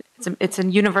know, it's a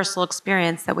universal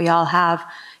experience that we all have,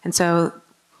 and so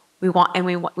we want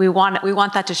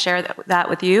that to share that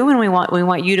with you, and we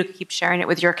want you to keep sharing it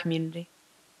with your community.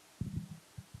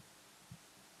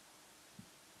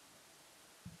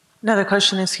 Another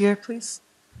question is here, please.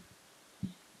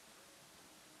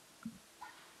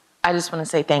 I just want to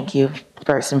say thank you,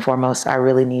 first and foremost. I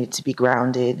really needed to be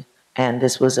grounded, and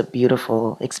this was a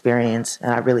beautiful experience,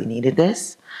 and I really needed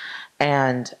this.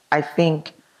 And I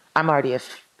think I'm already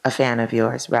a fan of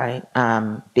yours, right?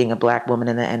 Being a Black woman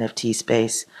in the NFT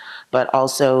space, but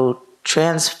also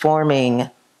transforming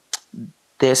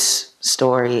this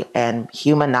story and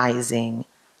humanizing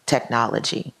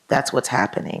technology. That's what's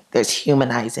happening. There's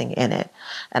humanizing in it.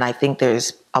 And I think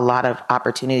there's a lot of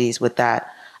opportunities with that.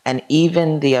 And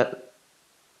even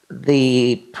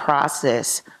the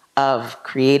process of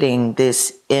creating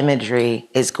this imagery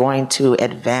is going to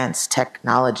advance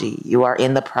technology. You are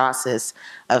in the process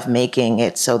of making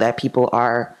it so that people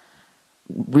are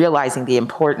realizing the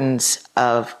importance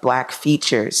of Black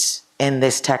features in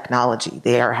this technology.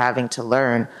 They are having to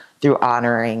learn through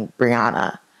honoring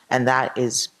Breonna, and that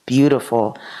is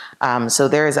beautiful. So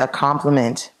there is a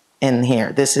compliment in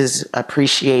here. This is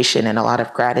appreciation and a lot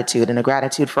of gratitude, and a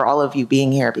gratitude for all of you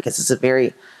being here, because it's a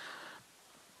very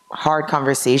hard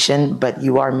conversation, but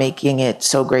you are making it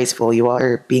so graceful. You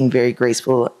are being very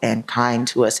graceful and kind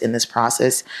to us in this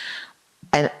process.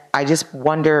 And I just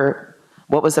wonder,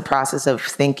 what was the process of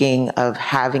thinking of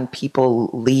having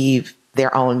people leave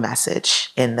their own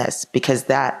message in this? Because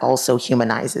that also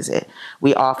humanizes it.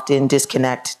 We often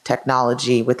disconnect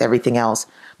technology with everything else,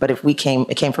 but if it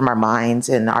came from our minds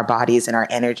and our bodies and our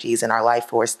energies and our life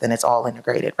force, then it's all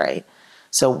integrated, right?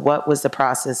 So what was the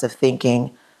process of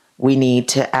thinking we need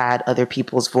to add other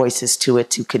people's voices to it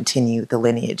to continue the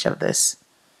lineage of this?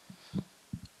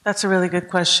 That's a really good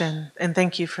question, and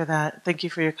thank you for that. Thank you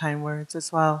for your kind words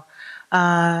as well.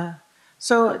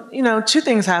 So, you know, two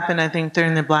things happened, I think,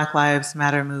 during the Black Lives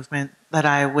Matter movement that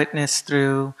I witnessed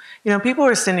through, you know, people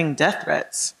were sending death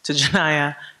threats to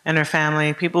Janaya and her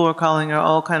family. People were calling her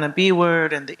all kind of B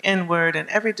word and the N word and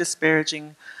every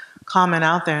disparaging comment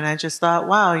out there. And I just thought,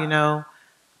 wow, you know,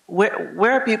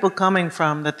 where are people coming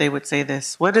from that they would say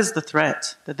this? What is the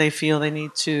threat that they feel they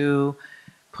need to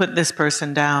put this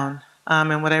person down?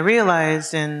 And what I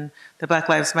realized in the Black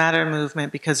Lives Matter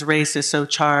movement, because race is so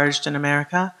charged in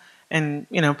America, and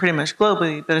you know, pretty much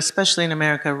globally, but especially in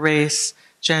America, race,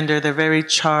 gender, they're very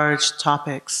charged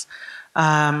topics.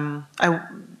 I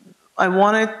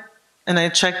wanted, and I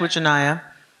checked with Janaya,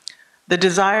 the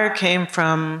desire came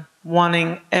from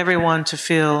wanting everyone to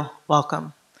feel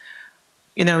welcome.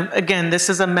 You know, again, this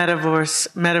is a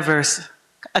metaverse,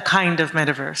 a kind of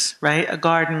metaverse, right? A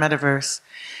garden metaverse.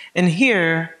 And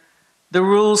here, the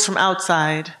rules from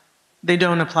outside, they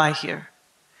don't apply here.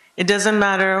 It doesn't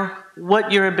matter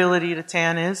what your ability to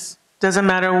tan is. Doesn't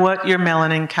matter what your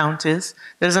melanin count is.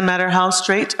 Doesn't matter how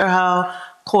straight or how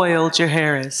coiled your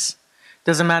hair is.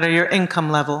 Doesn't matter your income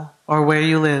level or where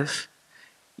you live.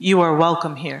 You are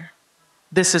welcome here.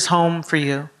 This is home for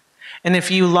you. And if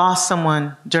you lost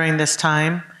someone during this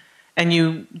time and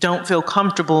you don't feel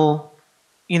comfortable,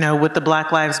 you know, with the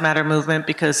Black Lives Matter movement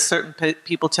because certain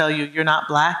people tell you you're not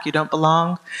Black, you don't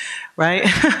belong, right?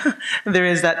 There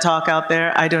is that talk out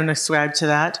there. I don't ascribe to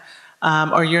that.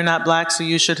 Or you're not Black, so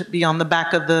you should be on the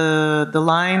back of the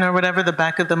line or whatever, the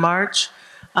back of the march.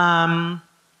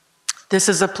 This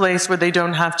is a place where they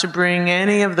don't have to bring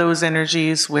any of those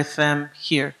energies with them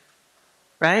here,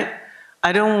 right?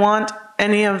 I don't want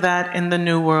any of that in the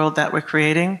new world that we're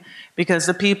creating, because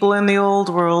the people in the old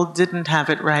world didn't have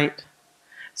it right.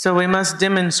 So we must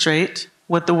demonstrate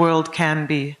what the world can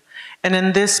be. And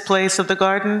in this place of the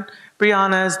garden,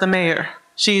 Breonna is the mayor.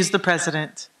 She's the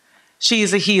president.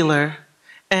 She's a healer.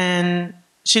 And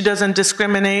she doesn't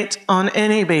discriminate on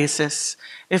any basis.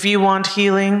 If you want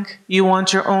healing, you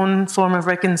want your own form of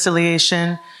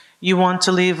reconciliation, you want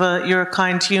to leave you're a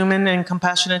kind human and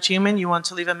compassionate human, you want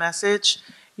to leave a message,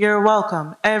 you're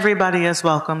welcome. Everybody is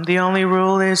welcome. The only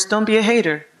rule is don't be a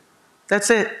hater. That's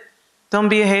it. Don't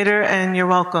be a hater and you're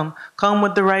welcome. Come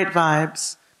with the right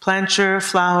vibes. Plant your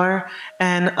flower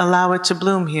and allow it to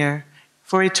bloom here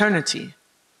for eternity.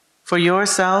 For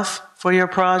yourself, for your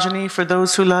progeny, for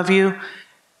those who love you.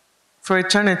 For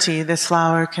eternity, this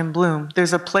flower can bloom.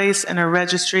 There's a place and a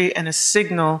registry and a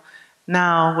signal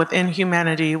now within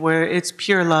humanity where it's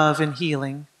pure love and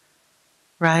healing,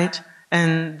 right?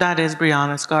 And that is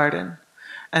Breonna's garden.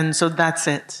 And so that's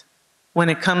it. When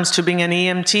it comes to being an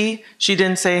EMT, she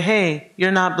didn't say, hey,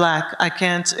 you're not black. I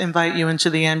can't invite you into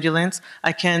the ambulance.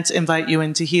 I can't invite you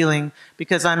into healing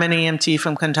because I'm an EMT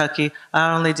from Kentucky.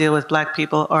 I only deal with black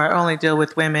people, or I only deal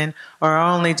with women, or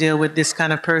I only deal with this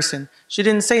kind of person. She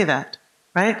didn't say that,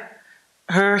 right?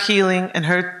 Her healing and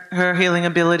her healing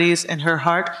abilities and her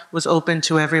heart was open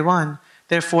to everyone.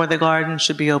 Therefore, the garden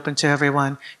should be open to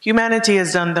everyone. Humanity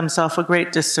has done themselves a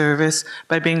great disservice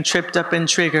by being tripped up in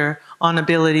trigger on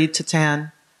ability to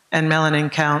tan and melanin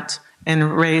count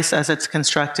and race as it's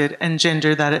constructed and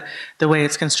gender the way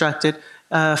it's constructed,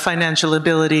 financial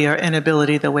ability or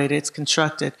inability the way it's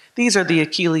constructed. These are the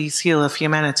Achilles heel of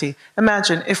humanity.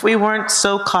 Imagine if we weren't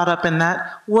so caught up in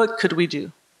that, what could we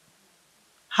do?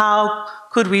 How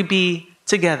could we be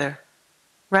together?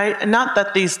 Right? And not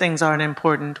that these things aren't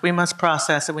important. We must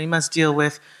process and we must deal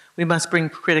with, we must bring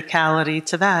criticality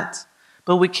to that.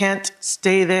 But we can't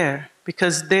stay there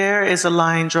because there is a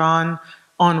line drawn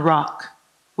on rock.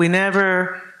 We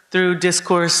never, through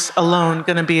discourse alone,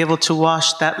 going to be able to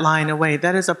wash that line away.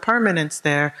 That is a permanence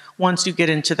there once you get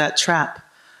into that trap.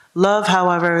 Love,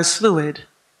 however, is fluid.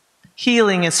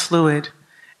 Healing is fluid,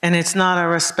 and it's not a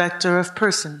respecter of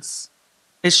persons.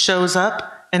 It shows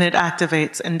up and it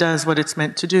activates and does what it's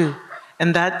meant to do.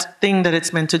 And that thing that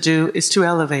it's meant to do is to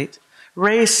elevate.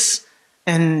 Race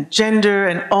and gender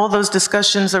and all those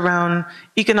discussions around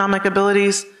economic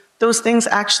abilities, those things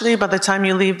actually, by the time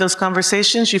you leave those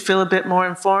conversations, you feel a bit more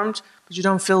informed, but you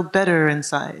don't feel better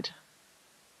inside.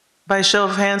 By a show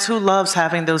of hands, who loves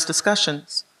having those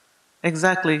discussions?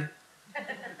 Exactly.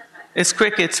 It's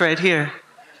crickets right here.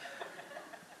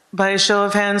 By a show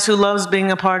of hands, who loves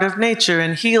being a part of nature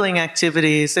and healing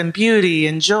activities and beauty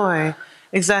and joy?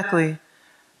 Exactly.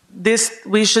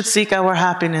 We should seek our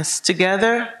happiness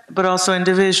together, but also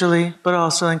individually, but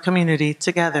also in community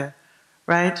together,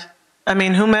 right? I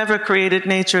mean, whomever created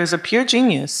nature is a pure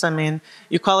genius. I mean,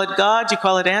 you call it God, you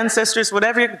call it ancestors,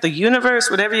 whatever, the universe,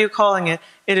 whatever you're calling it,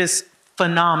 it is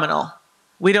phenomenal.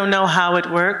 We don't know how it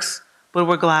works, but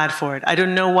we're glad for it. I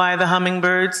don't know why the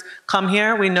hummingbirds come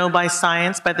here. We know by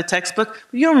science, by the textbook,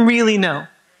 but you don't really know.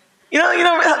 You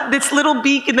know, this little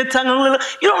beak in the tongue,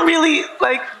 you don't really,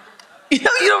 like, you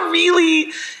don't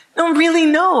really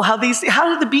know how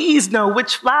do the bees know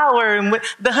which flower and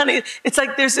the honey. It's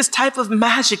like there's this type of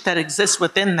magic that exists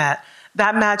within that.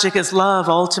 That magic is love,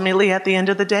 ultimately, at the end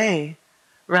of the day,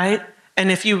 right? And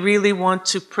if you really want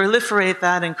to proliferate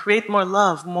that and create more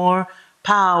love, more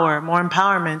power, more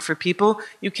empowerment for people,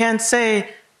 you can't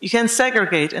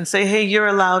segregate and say, hey, you're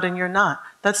allowed and you're not.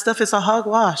 That stuff is a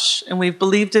hogwash, and we've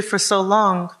believed it for so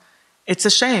long. It's a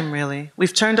shame, really.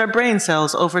 We've turned our brain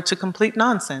cells over to complete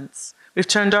nonsense. We've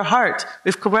turned our heart,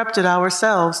 we've corrupted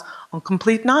ourselves on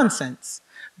complete nonsense.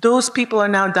 Those people are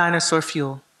now dinosaur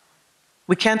fuel.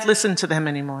 We can't listen to them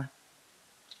anymore.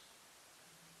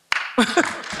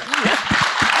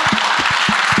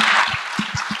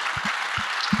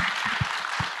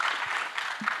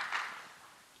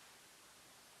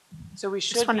 So we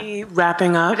should be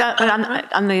wrapping up.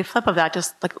 On the flip of that,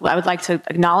 just like I would like to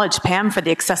acknowledge Pam for the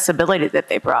accessibility that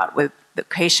they brought with the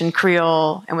Haitian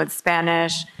Creole and with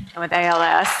Spanish and with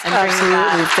ALS. And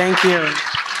absolutely, thank you.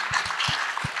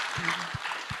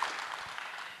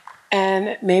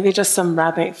 And maybe just some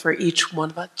wrapping for each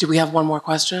one of us. Do we have one more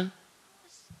question?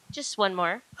 Just one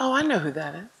more. Oh, I know who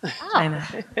that is. Oh. I know.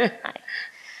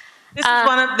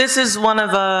 This is one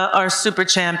of our super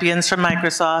champions from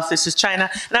Microsoft. This is China.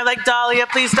 And I'd like Dahlia.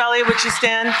 Please, Dahlia, would you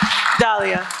stand?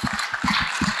 Dahlia.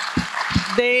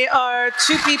 They are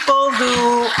two people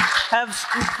who have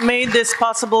made this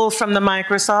possible from the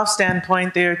Microsoft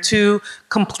standpoint. They're two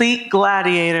complete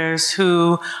gladiators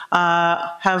who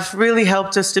have really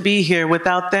helped us to be here.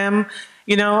 Without them,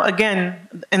 You know, again,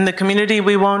 in the community,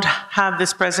 we won't have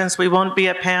this presence. We won't be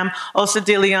at PAM. Also,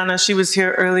 Diliana, she was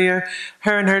here earlier.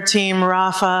 Her and her team,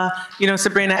 Rafa, you know,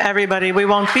 Sabrina, everybody, we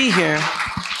won't be here,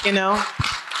 you know.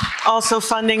 Also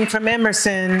funding from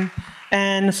Emerson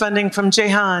and funding from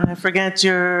Jehan. I forget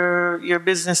your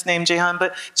business name, Jehan,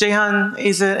 but Jehan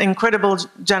is an incredible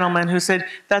gentleman who said,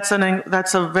 that's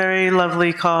a very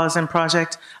lovely cause and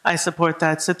project. I support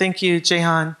that. So thank you,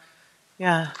 Jehan.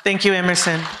 Yeah, thank you,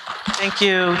 Emerson. Thank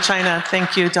you, China.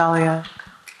 Thank you, Dahlia.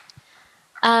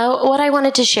 What I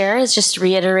wanted to share is just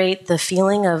reiterate the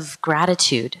feeling of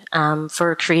gratitude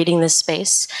for creating this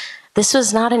space. This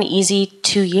was not an easy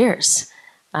 2 years.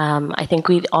 I think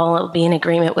we'd all be in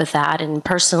agreement with that. And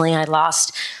personally, I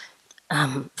lost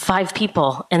 5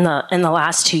 people in the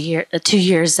last 2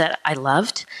 years that I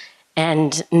loved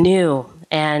and knew.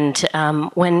 And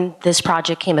when this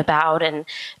project came about and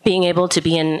being able to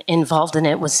be involved in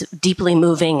it was deeply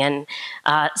moving and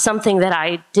something that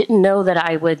I didn't know that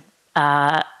I would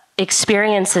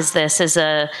experience as this as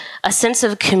a sense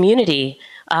of community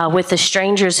with the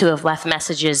strangers who have left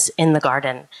messages in the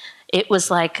garden. It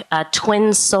was like a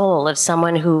twin soul of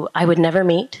someone who I would never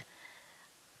meet,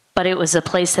 but it was a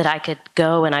place that I could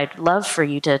go, and I'd love for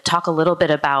you to talk a little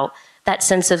bit about that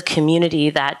sense of community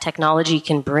that technology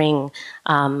can bring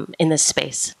in this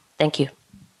space. Thank you.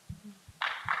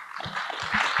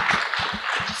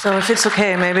 So if it's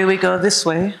okay, maybe we go this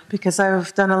way, because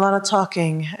I've done a lot of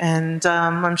talking, and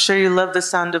I'm sure you love the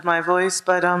sound of my voice,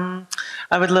 but I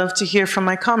would love to hear from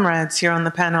my comrades here on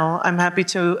the panel. I'm happy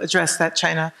to address that,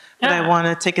 China, but I want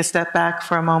to take a step back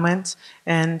for a moment.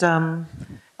 And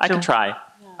I can try.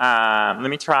 Let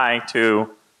me try to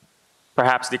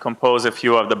perhaps decompose a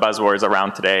few of the buzzwords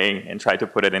around today and try to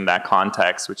put it in that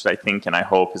context, which I think and I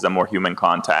hope is a more human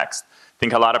context. I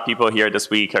think a lot of people here this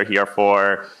week are here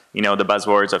for, you know, the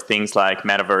buzzwords of things like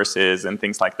metaverses and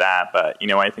things like that. But, you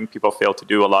know, I think people fail to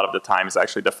do a lot of the time is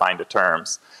actually define the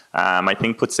terms. I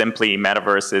think put simply,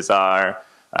 metaverses are,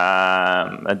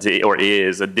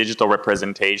 is a digital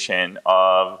representation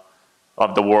of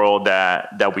the world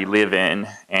that we live in.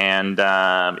 And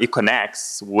it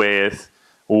connects with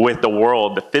the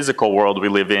world, the physical world we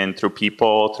live in through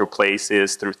people, through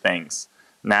places, through things.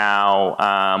 Now,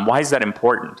 why is that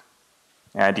important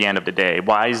at the end of the day?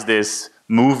 Why is this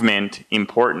movement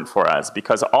important for us?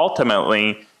 Because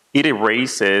ultimately, it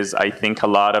erases, I think, a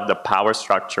lot of the power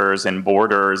structures and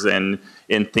borders and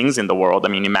things in the world. I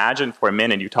mean, imagine for a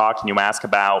minute you talk and you ask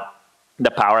about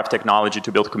the power of technology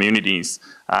to build communities.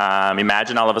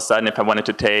 Imagine all of a sudden if I wanted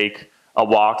to take a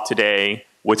walk today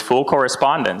with full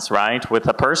correspondence, right, with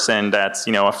a person that's,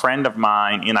 you know, a friend of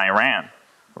mine in Iran,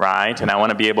 right? And I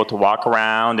want to be able to walk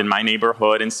around in my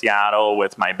neighborhood in Seattle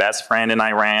with my best friend in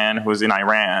Iran who's in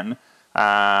Iran.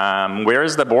 Where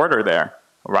is the border there,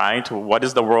 right? What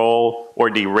is the role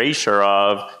or the erasure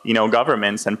of, you know,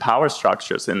 governments and power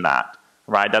structures in that,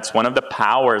 right? That's one of the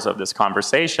powers of this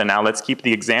conversation. Now let's keep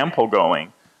the example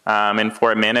going, and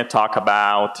for a minute talk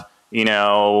about, you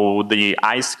know, the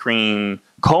ice cream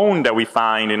cone that we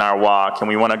find in our walk, and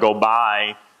we want to go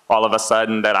buy all of a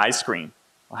sudden that ice cream.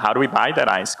 How do we buy that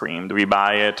ice cream? Do we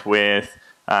buy it with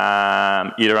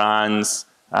Iran's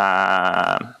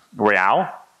real,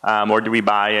 or do we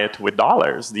buy it with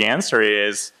dollars? The answer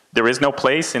is there is no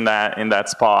place in that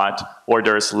spot, or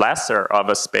there's lesser of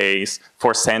a space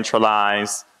for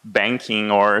centralized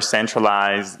banking or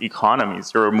centralized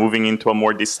economies. You're moving into a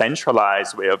more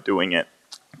decentralized way of doing it.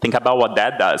 Think about what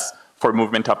that does for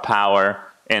movement of power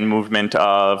and movement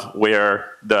of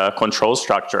where the control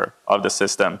structure of the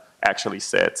system actually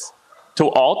sits.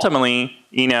 To ultimately,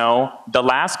 you know, the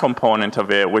last component of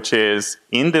it, which is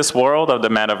in this world of the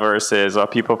metaverses,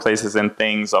 of people, places, and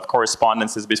things, of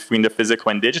correspondences between the physical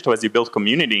and digital as you build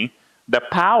community, the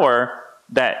power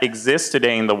that exists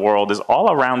today in the world is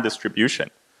all around distribution,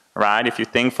 right? If you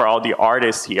think for all the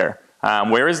artists here,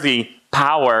 where is the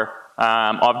power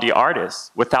of the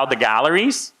artists? Without the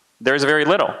galleries, there's very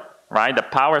little, right? The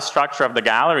power structure of the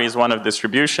gallery is one of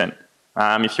distribution.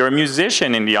 If you're a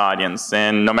musician in the audience,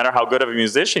 and no matter how good of a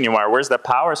musician you are, where's the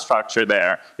power structure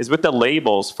there? Is with the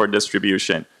labels for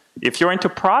distribution. If you're into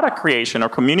product creation or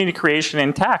community creation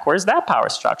in tech, where's that power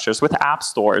structure? It's with app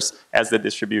stores as the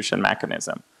distribution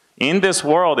mechanism. In this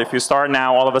world, if you start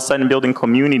now all of a sudden building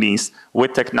communities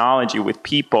with technology, with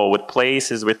people, with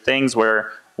places, with things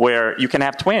where you can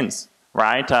have twins,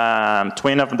 right?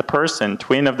 Twin of the person,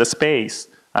 twin of the space,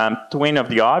 twin of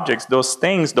the objects, those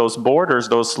things, those borders,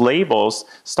 those labels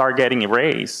start getting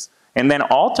erased. And then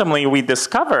ultimately we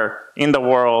discover in the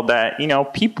world that, you know,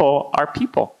 people are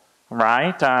people,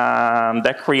 right?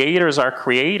 That creators are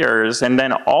creators. And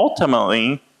then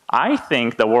ultimately I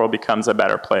think the world becomes a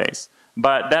better place.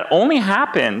 But that only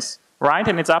happens, right?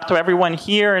 And it's up to everyone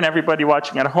here and everybody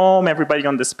watching at home, everybody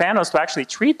on this panel, to actually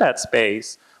treat that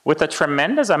space with a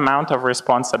tremendous amount of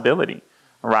responsibility,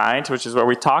 right? Which is what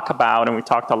we talk about, and we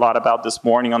talked a lot about this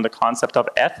morning on the concept of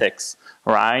ethics,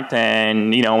 right?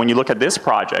 And you know, when you look at this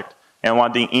project and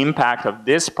what the impact of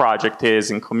this project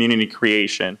is in community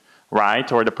creation,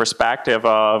 right? Or the perspective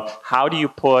of how do you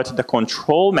put the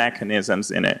control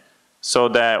mechanisms in it so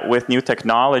that with new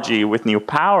technology, with new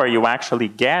power, you actually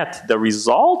get the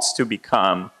results to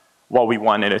become what we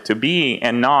wanted it to be,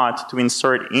 and not to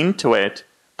insert into it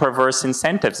perverse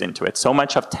incentives into it. So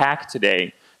much of tech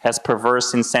today has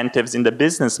perverse incentives in the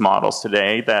business models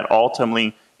today that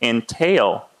ultimately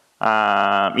entail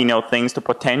you know, things to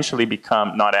potentially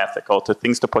become not ethical, to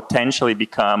things to potentially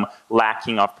become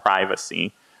lacking of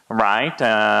privacy, right?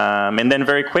 And then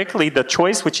very quickly, the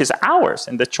choice, which is ours,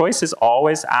 and the choice is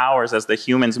always ours as the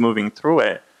humans moving through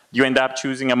it. You end up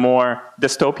choosing a more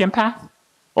dystopian path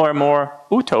or a more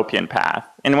utopian path.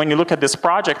 And when you look at this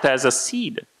project as a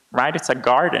seed, right, it's a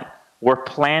garden. We're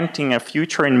planting a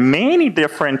future in many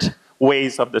different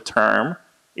ways of the term,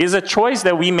 is a choice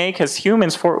that we make as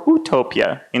humans for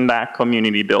utopia in that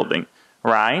community building,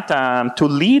 right? To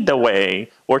lead the way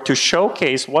or to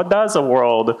showcase what does a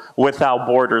world without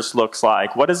borders looks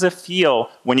like. What does it feel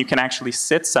when you can actually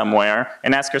sit somewhere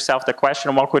and ask yourself the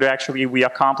question, what could actually we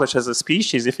accomplish as a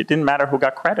species if it didn't matter who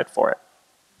got credit for it?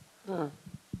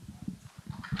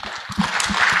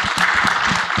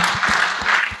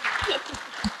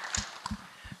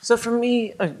 So for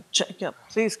me,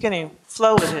 please, Kenny,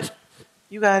 flow with it.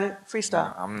 You got it.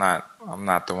 Freestyle. I'm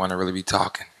not the one to really be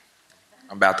talking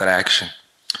about that action,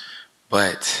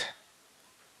 but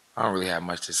I don't really have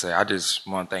much to say. I just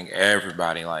want to thank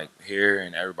everybody, like here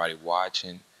and everybody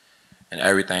watching and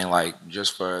everything, like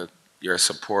just for your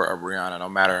support of Breonna, no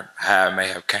matter how it may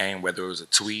have came, whether it was a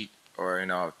tweet or a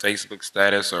Facebook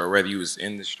status, or whether you was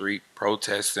in the street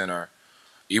protesting, or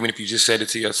even if you just said it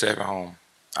to yourself at home.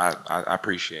 I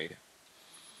appreciate it,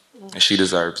 and she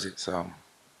deserves it. So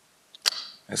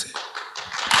that's it.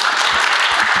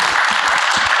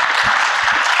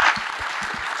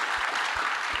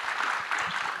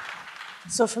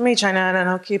 So for me, China, and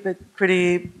I'll keep it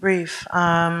pretty brief.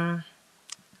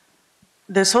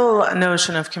 This whole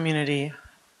notion of community.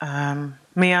 I'm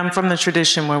from the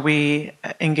tradition where we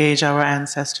engage our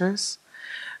ancestors.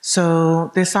 So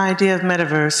this idea of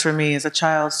metaverse for me as a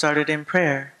child started in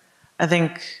prayer. I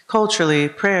think culturally,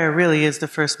 prayer really is the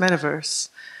first metaverse,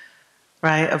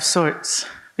 right, of sorts,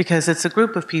 because it's a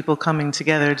group of people coming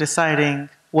together deciding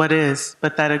what is,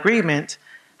 but that agreement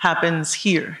happens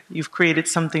here. You've created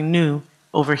something new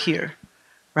over here,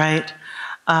 right?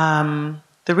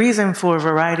 The reason for a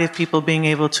variety of people being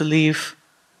able to leave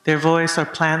their voice or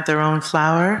plant their own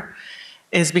flower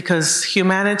is because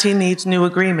humanity needs new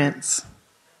agreements.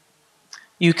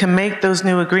 You can make those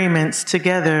new agreements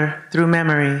together through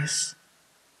memories,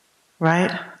 right?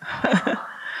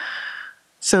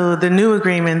 So the new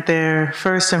agreement there,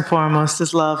 first and foremost,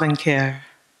 is love and care,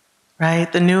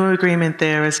 right? The new agreement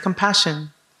there is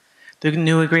compassion. The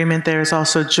new agreement there is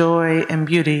also joy and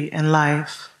beauty and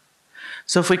life.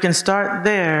 So if we can start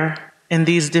there in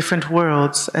these different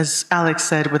worlds, as Alex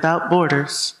said, without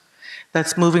borders,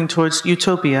 that's moving towards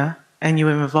utopia, and you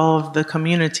involve the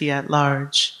community at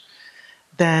large,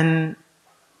 then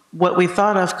what we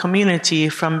thought of community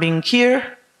from being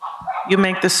here, you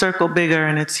make the circle bigger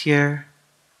and it's here.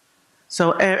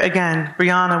 So again,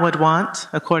 Breonna would want,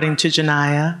 according to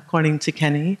Janaya, according to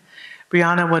Kenny,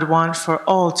 Breonna would want for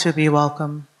all to be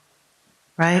welcome,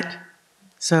 right?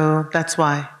 So that's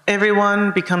why.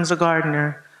 Everyone becomes a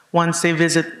gardener once they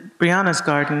visit Breonna's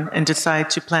garden and decide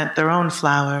to plant their own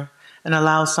flower and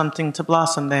allow something to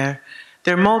blossom there.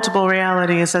 There are multiple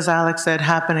realities, as Alex said,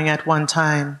 happening at one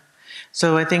time.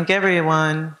 So I think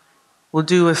everyone will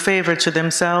do a favor to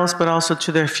themselves, but also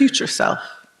to their future self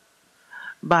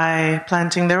by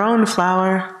planting their own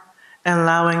flower and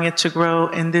allowing it to grow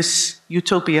in this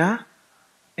utopia,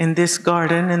 in this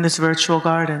garden, in this virtual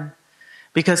garden,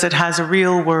 because it has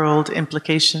real world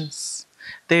implications.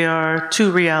 They are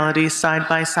two realities side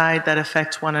by side that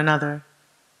affect one another.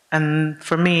 And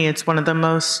for me, it's one of the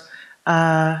most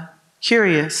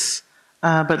curious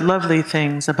but lovely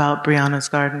things about Breonna's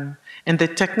garden. And the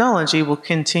technology will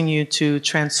continue to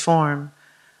transform,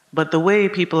 but the way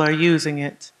people are using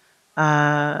it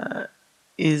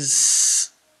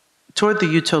is toward the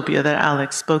utopia that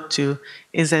Alex spoke to,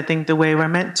 is I think the way we're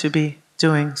meant to be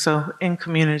doing. So in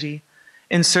community,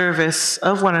 in service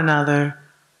of one another,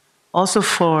 also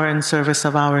for in service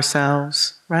of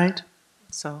ourselves, right?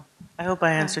 So I hope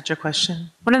I answered your question.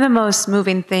 One of the most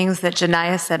moving things that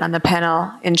Janaya said on the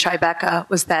panel in Tribeca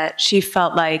was that she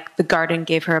felt like the garden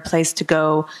gave her a place to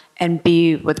go and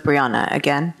be with Breonna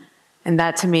again. And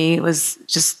that to me was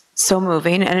just so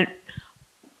moving. And it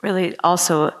really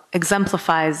also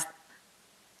exemplifies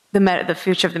the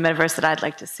future of the metaverse that I'd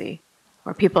like to see,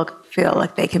 where people feel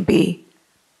like they can be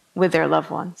with their loved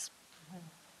ones.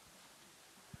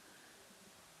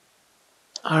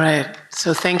 All right,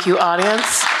 so thank you,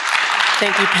 audience.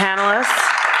 Thank you, panelists.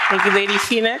 Thank you, Lady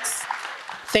PheOnix.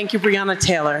 Thank you, Breonna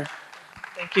Taylor.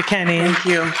 Thank you, Kenny. Thank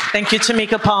you. Thank you,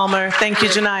 Tamika Palmer. Thank you,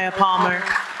 Janaya Palmer.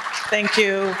 Thank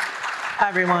you,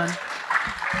 everyone.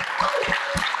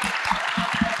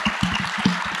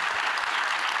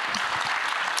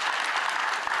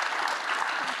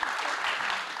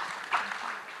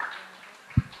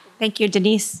 Thank you,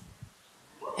 Denise.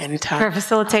 Anytime. For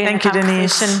facilitating Thank the you,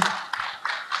 Denise. conversation.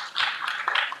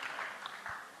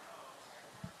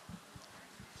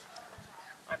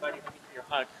 My buddy, your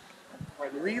hug. Are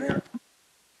you leaving?